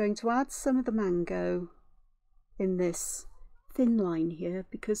 So I'm going to add some of the mango in this thin line here,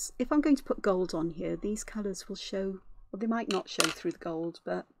 because if I'm going to put gold on here, these colours will show. Well, they might not show through the gold,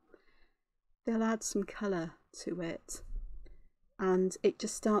 but they'll add some colour to it. And it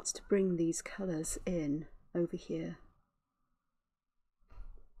just starts to bring these colours in over here.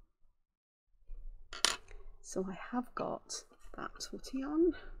 So I have got that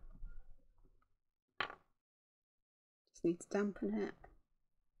tortillon. Just need to dampen it.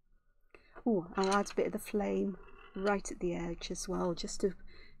 Oh, I'll add a bit of the flame right at the edge as well, just to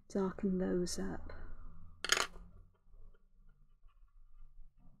darken those up.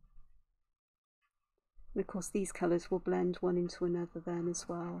 And of course these colours will blend one into another then as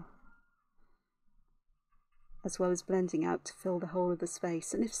well as blending out to fill the whole of the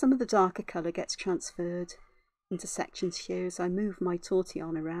space. And if some of the darker colour gets transferred into sections here as I move my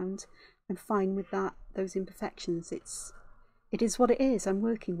tortillon around, I'm fine with that, those imperfections. It is what it is. I'm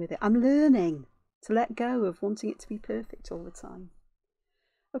working with it. I'm learning to let go of wanting it to be perfect all the time.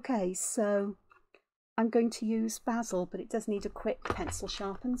 Okay, so I'm going to use Basil, but it does need a quick pencil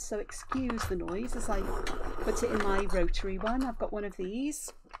sharpen, so excuse the noise as I put it in my rotary one. I've got one of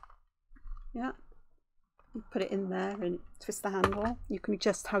these. Yeah, you put it in there and twist the handle. You can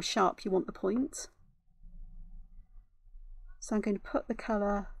adjust how sharp you want the point. So I'm going to put the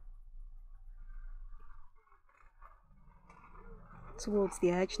colour towards the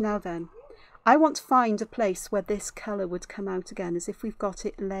edge. Now then, I want to find a place where this colour would come out again, as if we've got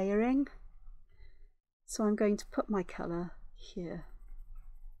it layering. So I'm going to put my colour here.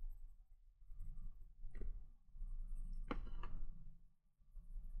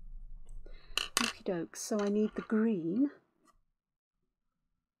 Okie doke, so I need the green.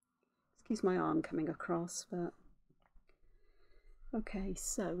 Excuse my arm coming across, but okay,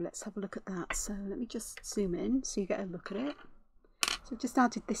 so let's have a look at that. So let me just zoom in so you get a look at it. So I've just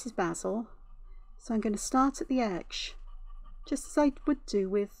added, this is Basil. So I'm going to start at the edge, just as I would do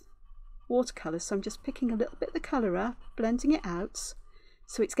with watercolour. So I'm just picking a little bit of the colour up, blending it out,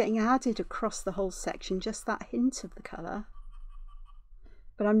 so it's getting added across the whole section, just that hint of the colour.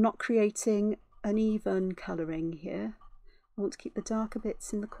 But I'm not creating an even colouring here. I want to keep the darker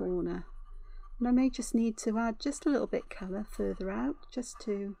bits in the corner. And I may just need to add just a little bit colour further out, just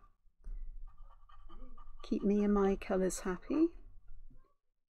to keep me and my colours happy.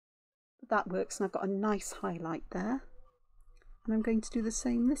 But that works, and I've got a nice highlight there. And I'm going to do the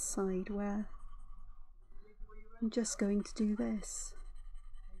same this side, where I'm just going to do this.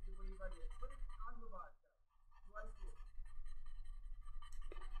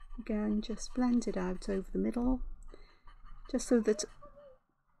 Again, just blend it out over the middle, just so that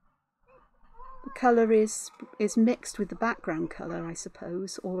the colour is mixed with the background colour, I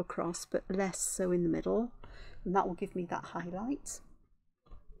suppose, all across, but less so in the middle, and that will give me that highlight.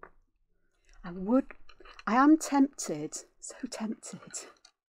 I am tempted, so tempted,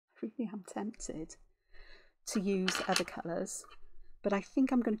 I really am tempted to use other colours, but I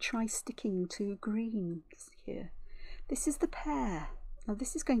think I'm going to try sticking to greens here. This is the Pear. Now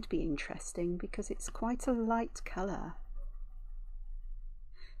this is going to be interesting because it's quite a light colour,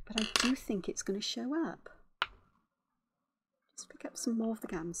 but I do think it's going to show up. Just pick up some more of the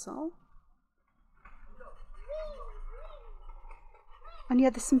Gamsol. And yeah,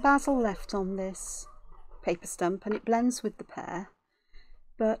 there's some Basil left on this paper stump and it blends with the Pear,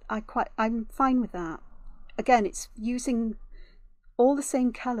 but I'm fine with that. Again, it's using all the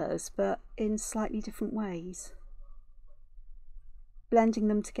same colours but in slightly different ways, blending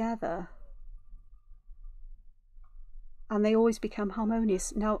them together, and they always become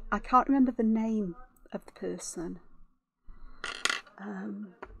harmonious. Now I can't remember the name of the person,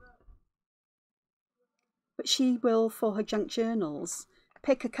 but she will, for her junk journals,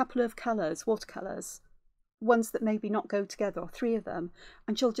 pick a couple of colours, watercolours, ones that maybe not go together, or 3 of them,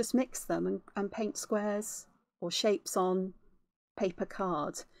 and she'll just mix them and paint squares or shapes on paper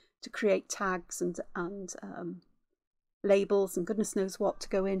card to create tags and labels and goodness knows what to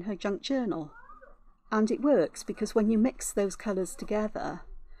go in her junk journal. And it works because when you mix those colours together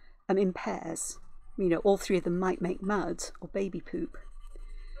in pairs, you know, all 3 of them might make mud or baby poop.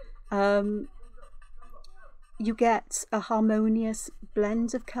 You get a harmonious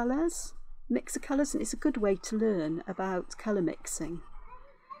blend of colours, mix of colours, and it's a good way to learn about colour mixing.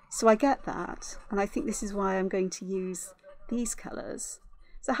 So I get that, and I think this is why I'm going to use these colours.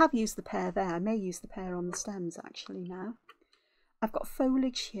 So I have used the pear there. I may use the pear on the stems actually now. I've got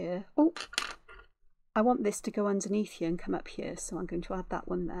foliage here. Oh, I want this to go underneath here and come up here, so I'm going to add that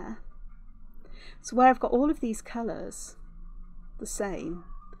one there. So where I've got all of these colours the same,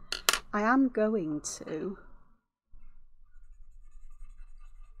 I am going to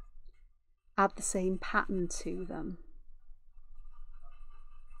add the same pattern to them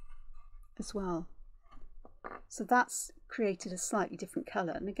as well. So that's created a slightly different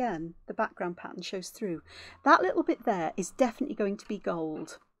colour, and again the background pattern shows through. That little bit there is definitely going to be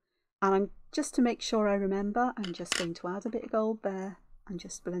gold, and I'm just to make sure I remember, I'm just going to add a bit of gold there and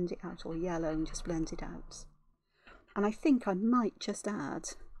just blend it out, or yellow, and just blend it out. And I think I might just add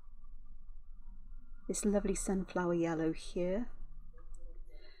this lovely sunflower yellow here,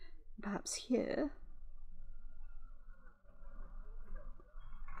 perhaps here,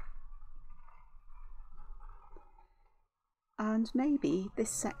 and maybe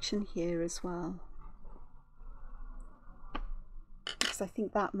this section here as well, because I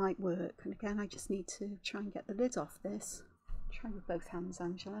think that might work. And again, I just need to try and get the lid off this. Try with both hands,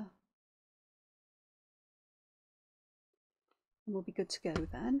 Angela, and we'll be good to go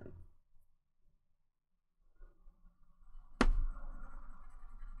then.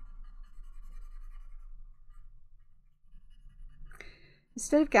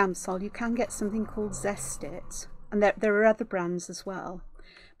 Instead of Gamsol, you can get something called Zest-It, and there are other brands as well.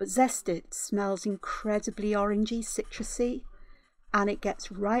 But Zest-It smells incredibly orangey, citrusy, and it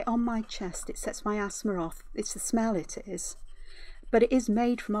gets right on my chest. It sets my asthma off. It's the smell, it is. But it is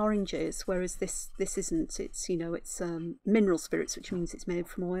made from oranges, whereas this isn't. It's, you know, it's mineral spirits, which means it's made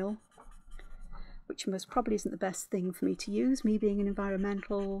from oil, which most probably isn't the best thing for me to use, me being an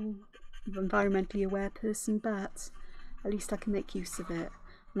environmentally aware person, but at least I can make use of it.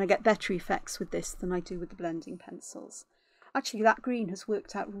 And I get better effects with this than I do with the blending pencils. Actually, that green has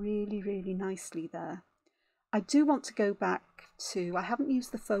worked out really, really nicely there. I do want to go back to, I haven't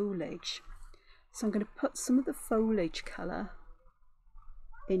used the foliage, so I'm going to put some of the foliage colour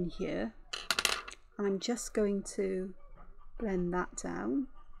in here, and I'm just going to blend that down,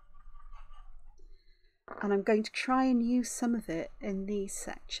 and I'm going to try and use some of it in these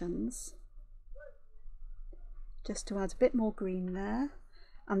sections just to add a bit more green there.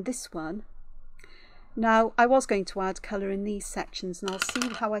 And this one, now I was going to add colour in these sections, and I'll see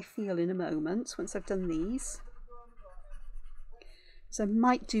how I feel in a moment once I've done these. So I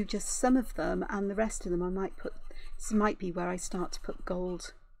might do just some of them, and the rest of them I might put, this might be where I start to put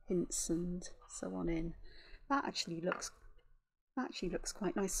gold hints and so on in. That actually looks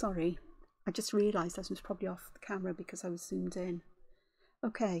quite nice. Sorry, I just realised I was probably off the camera because I was zoomed in.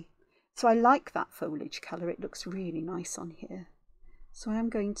 Okay, so I like that foliage colour, it looks really nice on here. So I am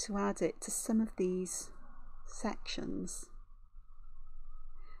going to add it to some of these sections,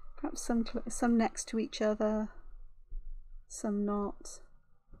 perhaps some next to each other, some not.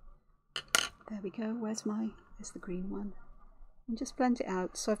 There we go. Where's the green one? And just blend it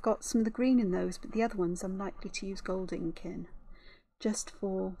out. So I've got some of the green in those, but the other ones I'm likely to use gold ink in, just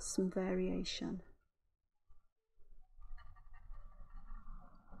for some variation.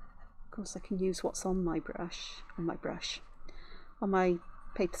 Of course, I can use what's on my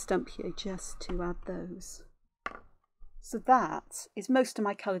paper stump here, just to add those. So that is most of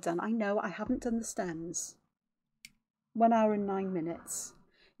my colour done. I know I haven't done the stems. 1 hour and 9 minutes.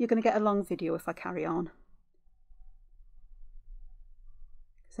 You're going to get a long video if I carry on,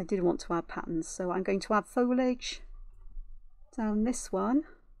 because I did want to add patterns. So I'm going to add foliage down this one.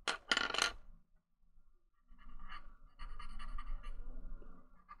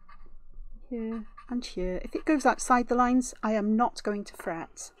 Here and here. If it goes outside the lines, I am not going to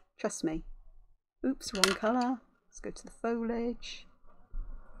fret. Trust me. Oops, wrong colour. Let's go to the foliage.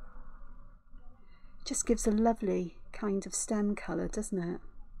 It just gives a lovely kind of stem colour, doesn't it?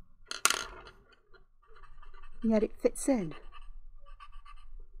 And yet it fits in.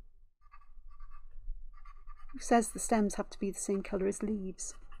 Who says the stems have to be the same colour as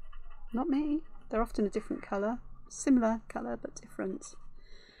leaves? Not me. They're often a different colour. Similar colour, but different.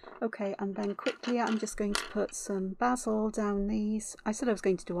 Okay, and then quickly I'm just going to put some Basil down these. I said I was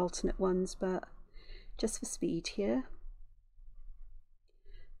going to do alternate ones, but just for speed here,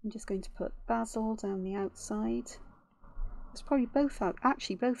 I'm just going to put Basil down the outside. It's probably both out,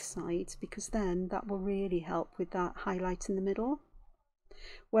 actually both sides, because then that will really help with that highlight in the middle,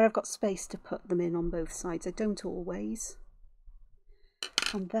 where I've got space to put them in on both sides. I don't always.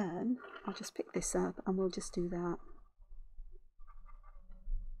 And then I'll just pick this up and we'll just do that.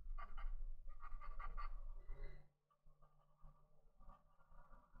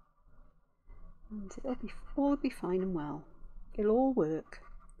 And it'll all be fine and well. It'll all work.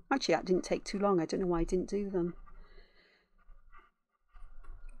 Actually, that didn't take too long. I don't know why I didn't do them.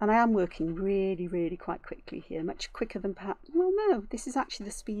 And I am working really, really quite quickly here, much quicker than perhaps, well no, this is actually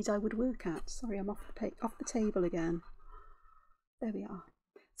the speed I would work at. Sorry, I'm off the table again. There we are.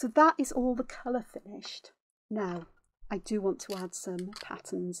 So that is all the colour finished. Now, I do want to add some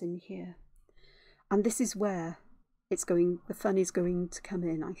patterns in here. And this is where the fun is going to come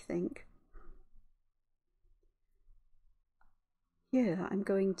in, I think. Here, I'm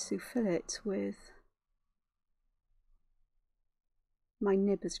going to fill it with, my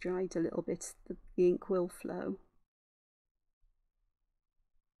nib has dried a little bit, the ink will flow.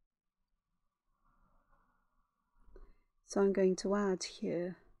 So I'm going to add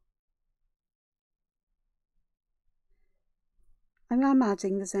here, I'm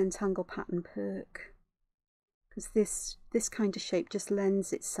adding the Entangled pattern perk, because this kind of shape just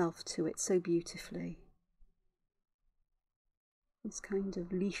lends itself to it so beautifully. This kind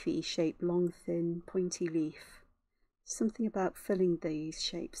of leafy shape, long, thin, pointy leaf. Something about filling these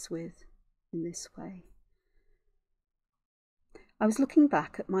shapes with in this way. I was looking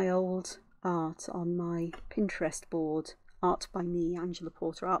back at my old art on my Pinterest board, Art by me, Angela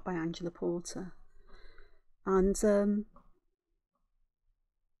Porter, Art by Angela Porter, and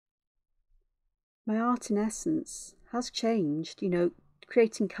my art in essence has changed. You know,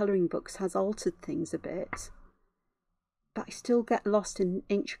 creating colouring books has altered things a bit, but I still get lost in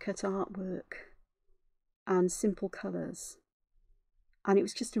intricate artwork and simple colours, and it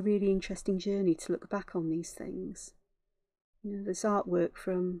was just a really interesting journey to look back on these things. You know, there's artwork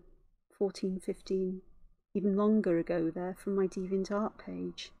from 14, 15, even longer ago there from my DeviantArt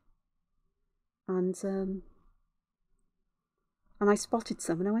page, and I spotted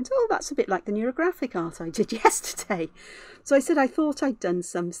some and I went, oh, that's a bit like the neurographic art I did yesterday. So I said I thought I'd done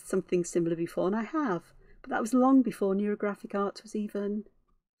something similar before, and I have, but that was long before neurographic art was even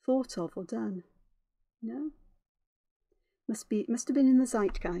thought of or done. No, must have been in the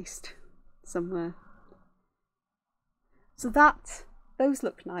zeitgeist somewhere. So those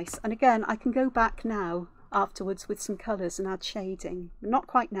look nice, and again I can go back now afterwards with some colours and add shading. Not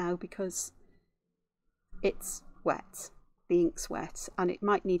quite now because it's wet, the ink's wet, and it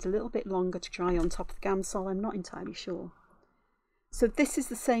might need a little bit longer to dry on top of the Gamsol. I'm not entirely sure. So this is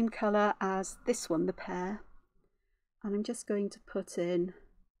the same colour as this one, the Pear, and I'm just going to put in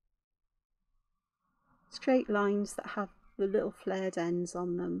straight lines that have the little flared ends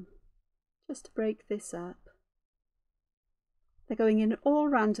on them, just to break this up. They're going in all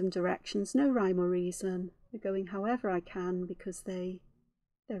random directions, no rhyme or reason. They're going however I can because they're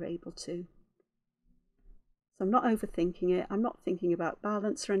able to. So I'm not overthinking it. I'm not thinking about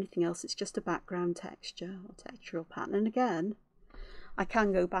balance or anything else. It's just a background texture or textural pattern. And again, I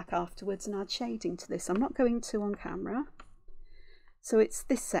can go back afterwards and add shading to this. I'm not going to on camera. So it's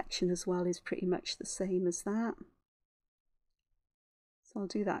this section as well is pretty much the same as that. So I'll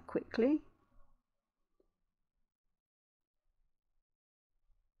do that quickly.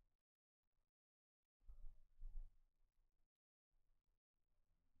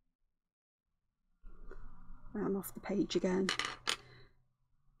 I'm off the page again.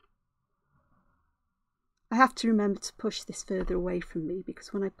 I have to remember to push this further away from me,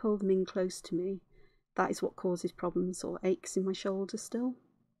 because when I pull them in close to me, that is what causes problems or aches in my shoulder still,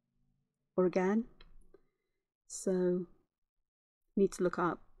 or again. So I need to look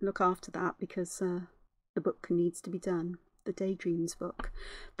after that, because the book needs to be done. The Daydreams book.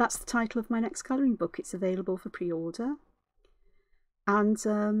 That's the title of my next colouring book. It's available for pre-order. And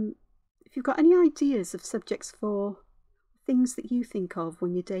if you've got any ideas of subjects for things that you think of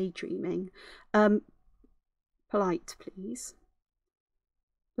when you're daydreaming, polite please,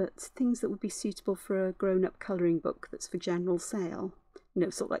 but things that would be suitable for a grown-up colouring book that's for general sale, you know,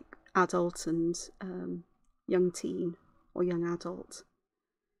 sort of like adult and young teen or young adult.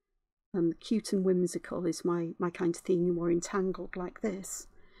 Cute and whimsical is my kind of theme, or entangled like this.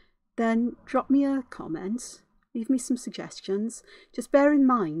 Then drop me a comment, leave me some suggestions. Just bear in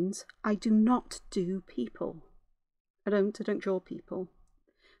mind, I do not do people. I don't draw people.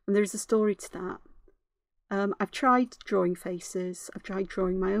 And there is a story to that. I've tried drawing faces. I've tried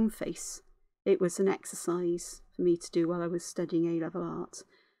drawing my own face. It was an exercise for me to do while I was studying A-level art.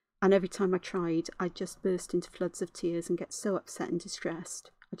 And every time I tried, I'd just burst into floods of tears and get so upset and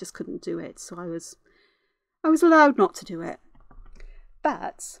distressed. I just couldn't do it. So I was allowed not to do it.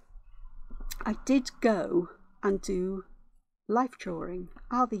 But I did go and do life drawing.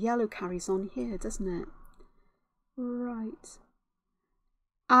 Ah, the yellow carries on here, doesn't it? Right.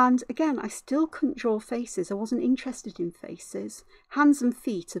 And again, I still couldn't draw faces. I wasn't interested in faces. Hands and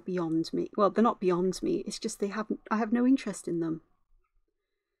feet are beyond me. Well, they're not beyond me. It's just I have no interest in them.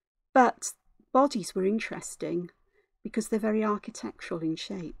 But bodies were interesting because they're very architectural in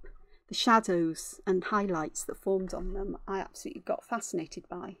shape. The shadows and highlights that formed on them, I absolutely got fascinated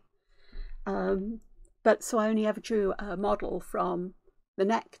by. But so I only ever drew a model from the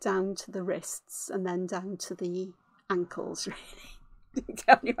neck down to the wrists and then down to the ankles, really. Didn't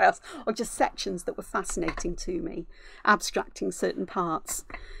go anywhere else, or just sections that were fascinating to me, abstracting certain parts.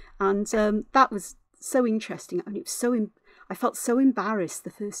 And that was so interesting. I mean, it was I felt so embarrassed the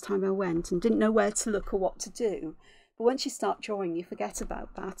first time I went and didn't know where to look or what to do. But once you start drawing, you forget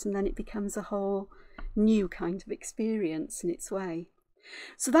about that, and then it becomes a whole new kind of experience in its way.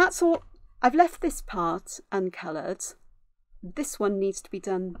 So that's all. I've left this part uncoloured. This one needs to be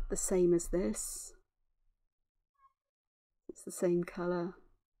done the same as this. It's the same colour.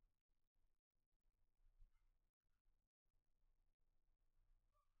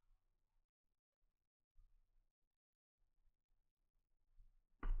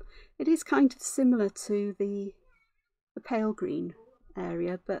 It is kind of similar to the pale green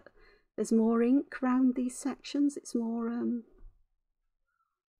area, but there's more ink around these sections. It's more,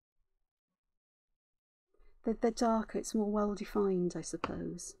 they're darker, it's more well defined, I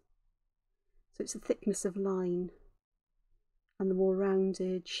suppose. So it's the thickness of line and the more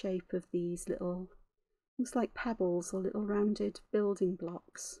rounded shape of these little, looks like pebbles or little rounded building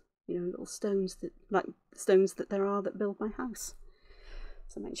blocks, you know, little stones that, like stones that there are that build my house.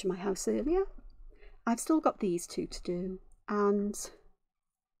 So I mentioned my house earlier. I've still got these two to do, and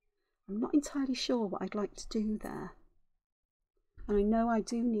I'm not entirely sure what I'd like to do there. And I know I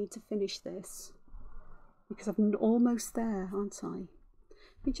do need to finish this because I'm almost there, aren't I?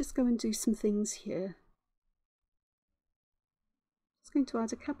 Let me just go and do some things here. Just going to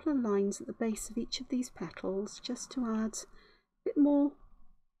add a couple of lines at the base of each of these petals just to add a bit more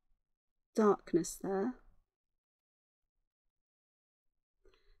darkness there.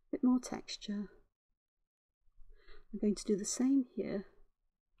 A bit more texture. I'm going to do the same here.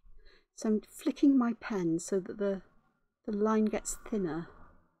 So I'm flicking my pen so that the line gets thinner,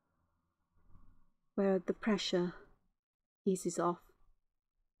 where the pressure eases off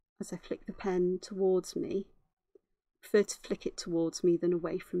as I flick the pen towards me. I prefer to flick it towards me than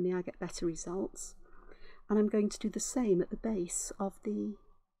away from me, I get better results. And I'm going to do the same at the base of the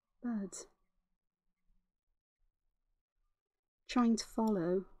bird. Trying to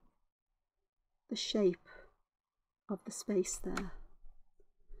follow the shape of the space there.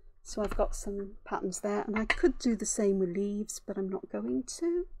 So I've got some patterns there, and I could do the same with leaves, but I'm not going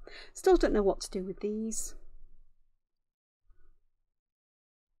to. Still don't know what to do with these.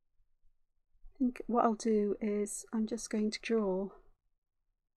 I think what I'll do is I'm just going to draw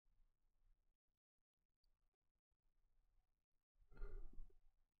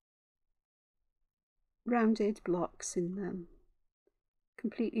rounded blocks in them,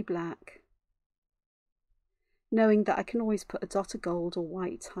 completely black, knowing that I can always put a dot of gold or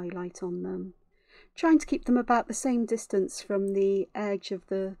white highlight on them, trying to keep them about the same distance from the edge of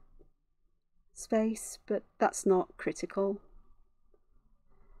the space, but that's not critical.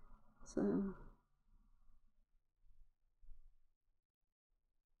 So you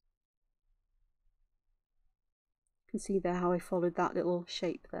can see there how I followed that little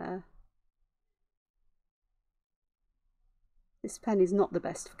shape there. This pen is not the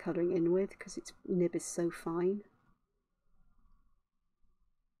best for colouring in with because its nib is so fine.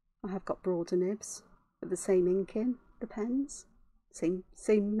 I have got broader nibs with the same ink in the pens. Same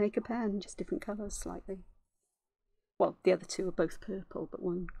make a pen, just different colours slightly. Well, the other two are both purple, but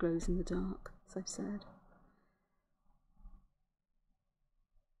one glows in the dark, as I've said.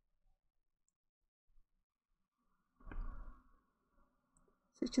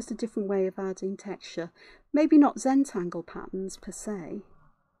 So it's just a different way of adding texture. Maybe not Zentangle patterns per se,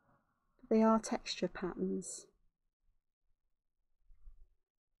 but they are texture patterns.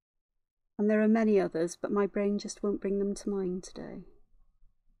 And there are many others, but my brain just won't bring them to mind today.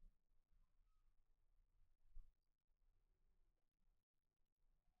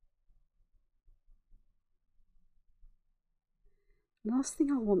 Last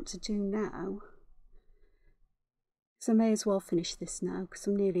thing I want to do now, so I may as well finish this now because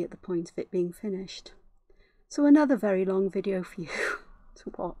I'm nearly at the point of it being finished. So another very long video for you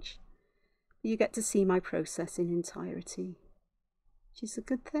to watch. You get to see my process in entirety, which is a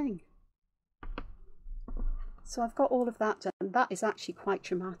good thing. So I've got all of that done. That is actually quite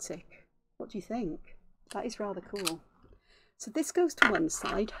dramatic. What do you think? That is rather cool. So this goes to one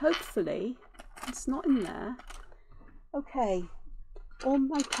side. Hopefully it's not in there. Okay, all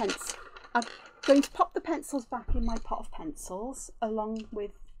my pencils. I'm going to pop the pencils back in my pot of pencils along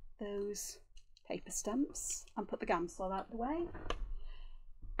with those paper stumps and put the Gamsol out of the way.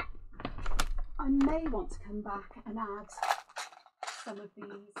 I may want to come back and add some of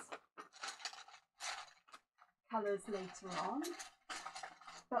these colours later on,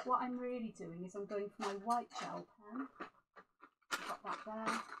 but what I'm really doing is I'm going for my white gel pen, got that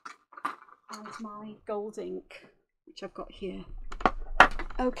there, and my gold ink, which I've got here.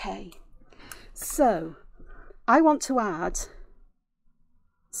 Okay, so I want to add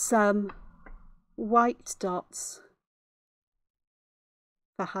some white dots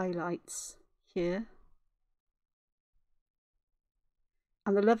for highlights here.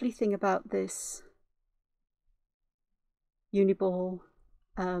 And the lovely thing about this Uniball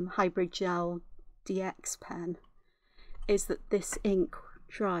Hybrid Gel DX pen is that this ink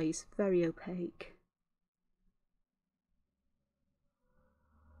dries very opaque.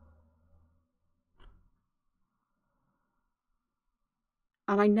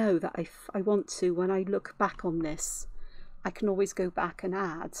 And I know that if I want to, when I look back on this, I can always go back and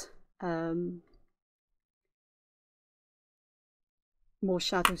add more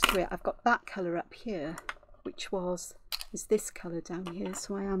shadows to it. I've got that colour up here, which is this colour down here,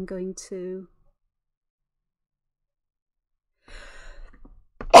 so I am going to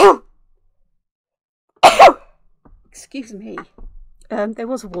excuse me, there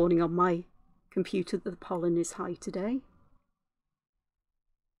was a warning on my computer that the pollen is high today.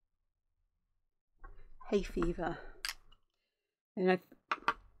 Hay fever. And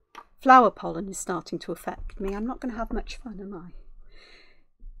flower pollen is starting to affect me. I'm not going to have much fun, am I?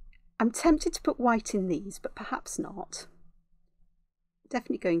 I'm tempted to put white in these, but perhaps not.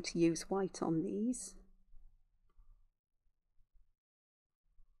 Definitely going to use white on these.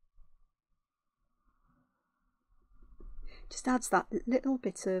 Just adds that little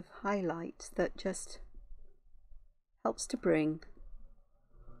bit of highlight that just helps to bring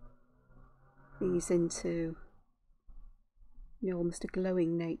these into, you know, almost a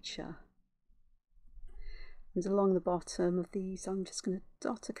glowing nature. And along the bottom of these, I'm just going to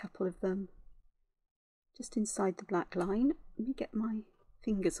dot a couple of them just inside the black line. Let me get my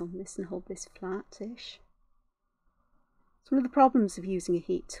fingers on this and hold this flat-ish. It's one of the problems of using a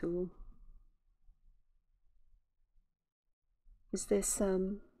heat tool. Is this,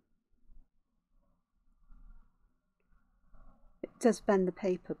 it does bend the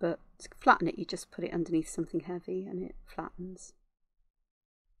paper, but to flatten it, you just put it underneath something heavy and it flattens.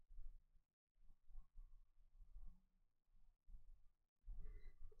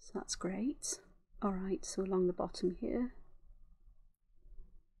 So that's great. All right, so along the bottom here.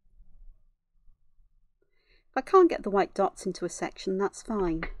 If I can't get the white dots into a section, that's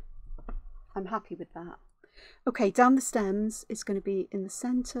fine. I'm happy with that. Okay, down the stems is going to be in the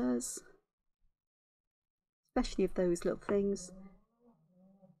centres, especially of those little things,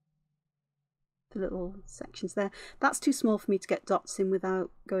 the little sections there. That's too small for me to get dots in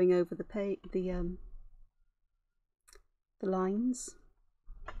without going over the lines.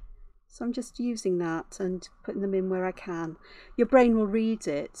 So I'm just using that and putting them in where I can. Your brain will read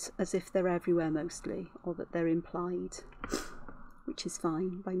it as if they're everywhere mostly, or that they're implied, which is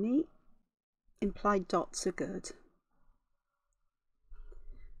fine by me. Implied dots are good.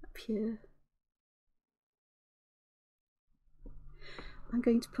 Up here. I'm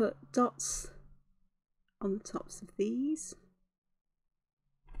going to put dots on the tops of these,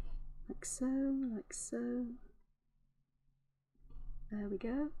 like so, like so. There we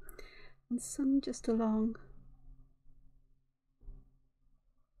go. And some just along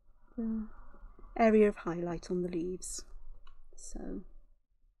the area of highlight on the leaves. So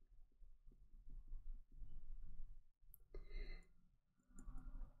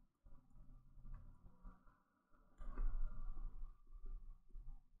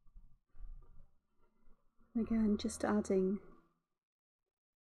again, just adding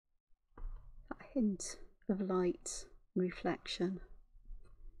that hint of light and reflection.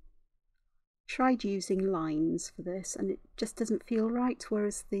 Tried using lines for this and it just doesn't feel right,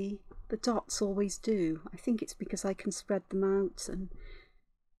 whereas the dots always do. I think it's because I can spread them out and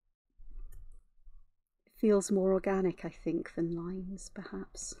it feels more organic, I think, than lines,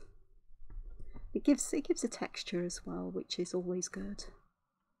 perhaps. It gives a texture as well, which is always good.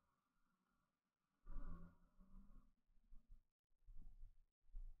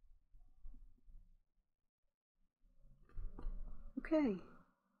 Okay,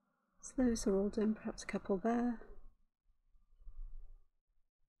 so those are all done, perhaps a couple there.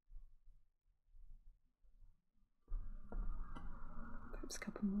 Perhaps a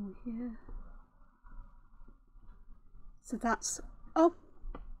couple more here. So that's, oh,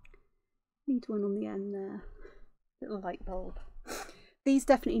 need one on the end there, little light bulb. These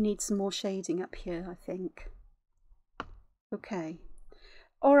definitely need some more shading up here, I think. Okay,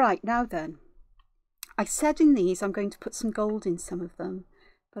 all right, now then. I said in these I'm going to put some gold in some of them,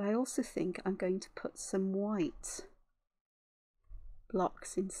 but I also think I'm going to put some white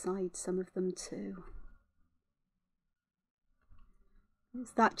blocks inside some of them too.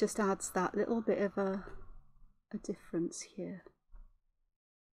 That just adds that little bit of a difference here.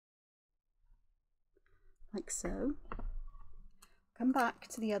 Like so. Come back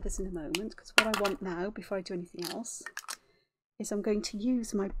to the others in a moment, because what I want now, before I do anything else, is I'm going to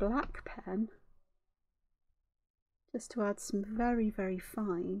use my black pen just to add some very, very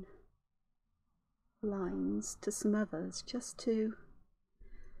fine lines to some others, just to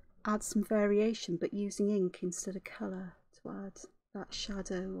add some variation, but using ink instead of colour to add that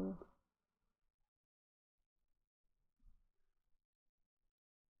shadow or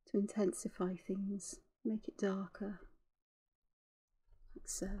to intensify things, make it darker, like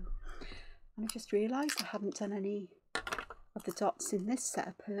so. And I just realised I haven't done any of the dots in this set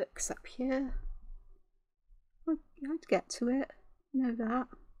of perks up here. I'd get to it, you know that.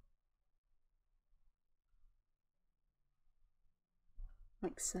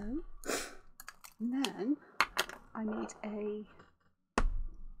 Like so. And then I need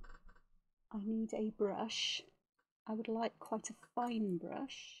a brush. I would like quite a fine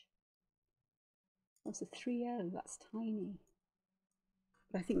brush. That's a 3/0, that's tiny.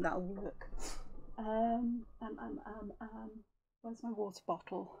 But I think that'll work. Where's my water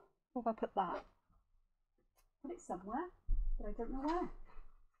bottle? Where have I put that? Put it somewhere, but I don't know where.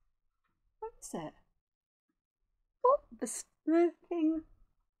 Where is it? What the smirking?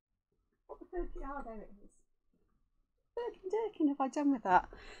 What the firking? Oh, there it is. Dirkin, have I done with that?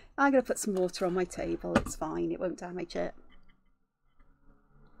 I'm going to put some water on my table. It's fine, it won't damage it.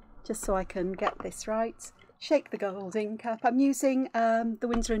 Just so I can get this right. Shake the gold ink up. I'm using the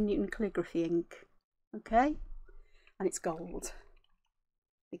Winsor & Newton calligraphy ink. Okay? And it's gold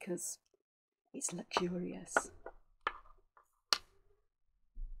because it's luxurious.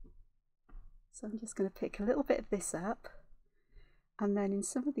 So I'm just going to pick a little bit of this up, and then in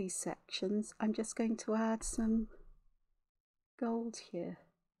some of these sections I'm just going to add some gold here.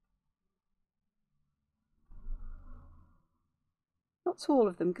 Not to all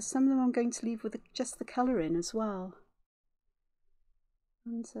of them, because some of them I'm going to leave with just the colour in as well.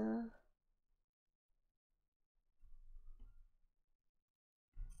 And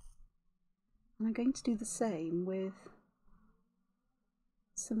I'm going to do the same with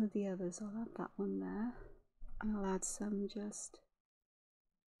some of the others. I'll add that one there, and I'll add some just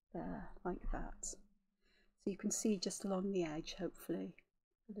there, like that. So you can see just along the edge, hopefully,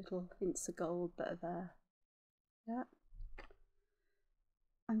 a little hints of gold that are there. Yeah.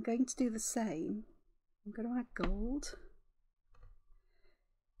 I'm going to do the same. I'm going to add gold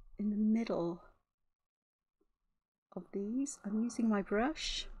in the middle of these. I'm using my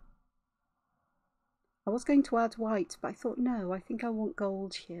brush. I was going to add white, but I thought no, I think I want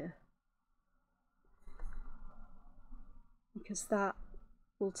gold here, because that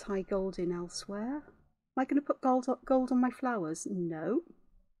will tie gold in elsewhere. Am I going to put gold on my flowers? No.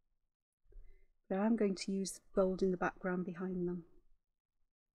 But I'm going to use gold in the background behind them.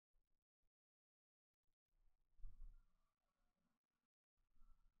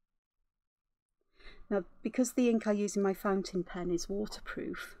 Now, because the ink I use in my fountain pen is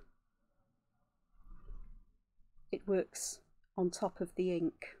waterproof, it works on top of the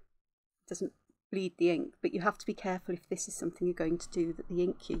ink. It doesn't bleed the ink, but you have to be careful if this is something you're going to do, that the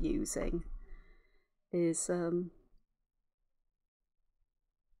ink you're using is so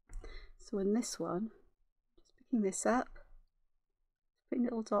in this one, just picking this up, putting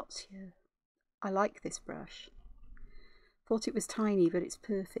little dots here. I like this brush. Thought it was tiny, but it's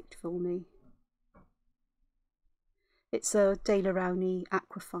perfect for me. It's a De La Rowney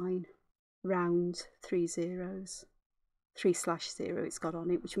Aquafine round 3 zeros, 3/0 it's got on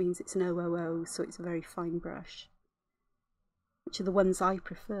it, which means it's an 000, so it's a very fine brush, which are the ones I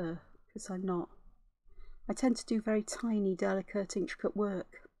prefer, because I tend to do very tiny, delicate, intricate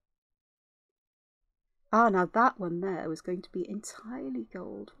work, Ah, now that one there was going to be entirely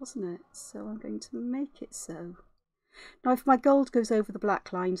gold, wasn't it? So I'm going to make it so. Now if my gold goes over the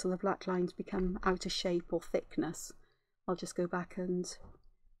black lines or the black lines become out of shape or thickness, I'll just go back and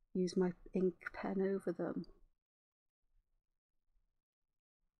use my ink pen over them.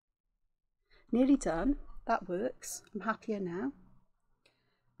 Nearly done. That works. I'm happier now.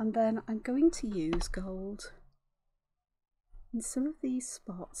 And then I'm going to use gold in some of these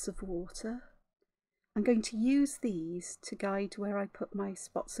spots of water. I'm going to use these to guide where I put my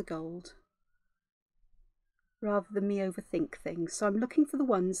spots of gold, rather than me overthink things. So I'm looking for the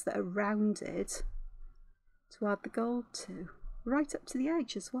ones that are rounded to add the gold to, right up to the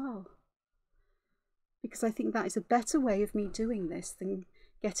edge as well, because I think that is a better way of me doing this than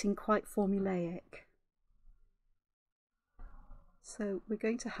getting quite formulaic. So we're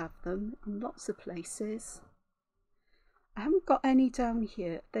going to have them in lots of places. I haven't got any down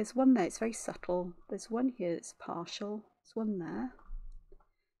here. There's one there, it's very subtle. There's one here that's partial. There's one there.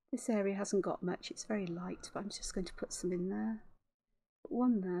 This area hasn't got much, it's very light, but I'm just going to put some in there.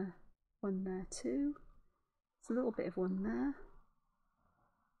 One there too. There's a little bit of one there.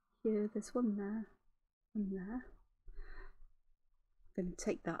 Here, there's one there, one there. I'm going to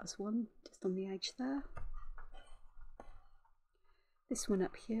take that as one, just on the edge there. This one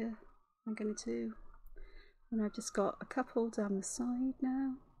up here, I'm going to do. And I've just got a couple down the side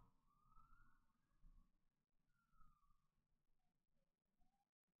now.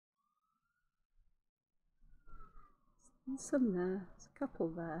 And some there, there's a couple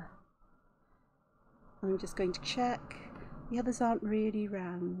there. I'm just going to check. The others aren't really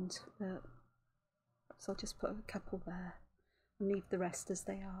round, but so I'll just put a couple there and leave the rest as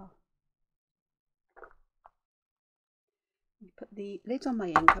they are. Put the lid on my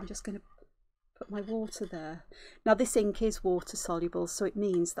ink. I'm just going to put my water there. Now this ink is water soluble, so it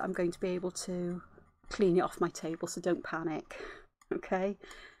means that I'm going to be able to clean it off my table, so don't panic. Okay,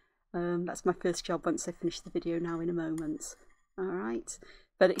 that's my first job once I finish the video now in a moment. Alright,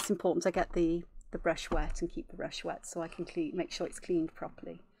 but it's important I get the brush wet and keep the brush wet so I can make sure it's cleaned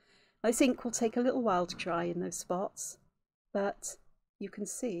properly. Now, this ink will take a little while to dry in those spots, but you can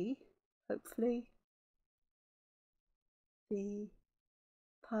see, hopefully, the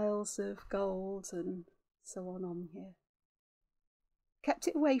piles of gold and so on here. Kept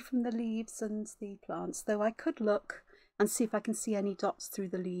it away from the leaves and the plants, though I could look and see if I can see any dots through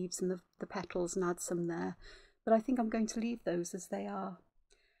the leaves and the petals and add some there, but I think I'm going to leave those as they are.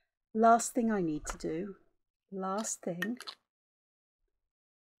 Last thing I need to do,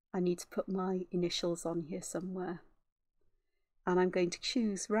 I need to put my initials on here somewhere, and I'm going to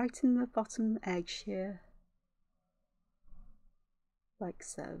choose right in the bottom edge here, like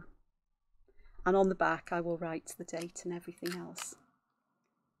so, and on the back I will write the date and everything else.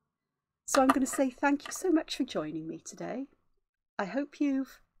 So I'm going to say thank you so much for joining me today. I hope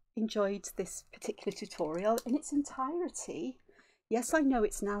you've enjoyed this particular tutorial in its entirety. Yes, I know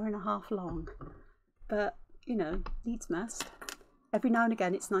it's an hour and a half long, but you know, needs must. Every now and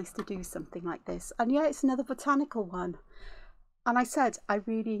again it's nice to do something like this, and yeah, it's another botanical one. And I said I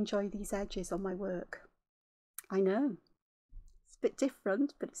really enjoy these edges on my work. I know it's a bit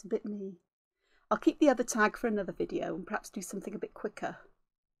different, but it's a bit me. I'll keep the other tag for another video and perhaps do something a bit quicker,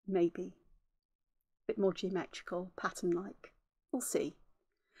 maybe a bit more geometrical, pattern like. We'll see.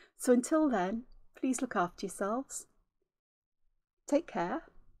 So until then, please look after yourselves, take care,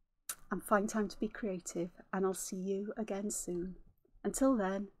 and find time to be creative, and I'll see you again soon. Until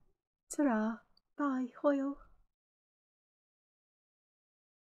then, ta-ra, bye, hoil.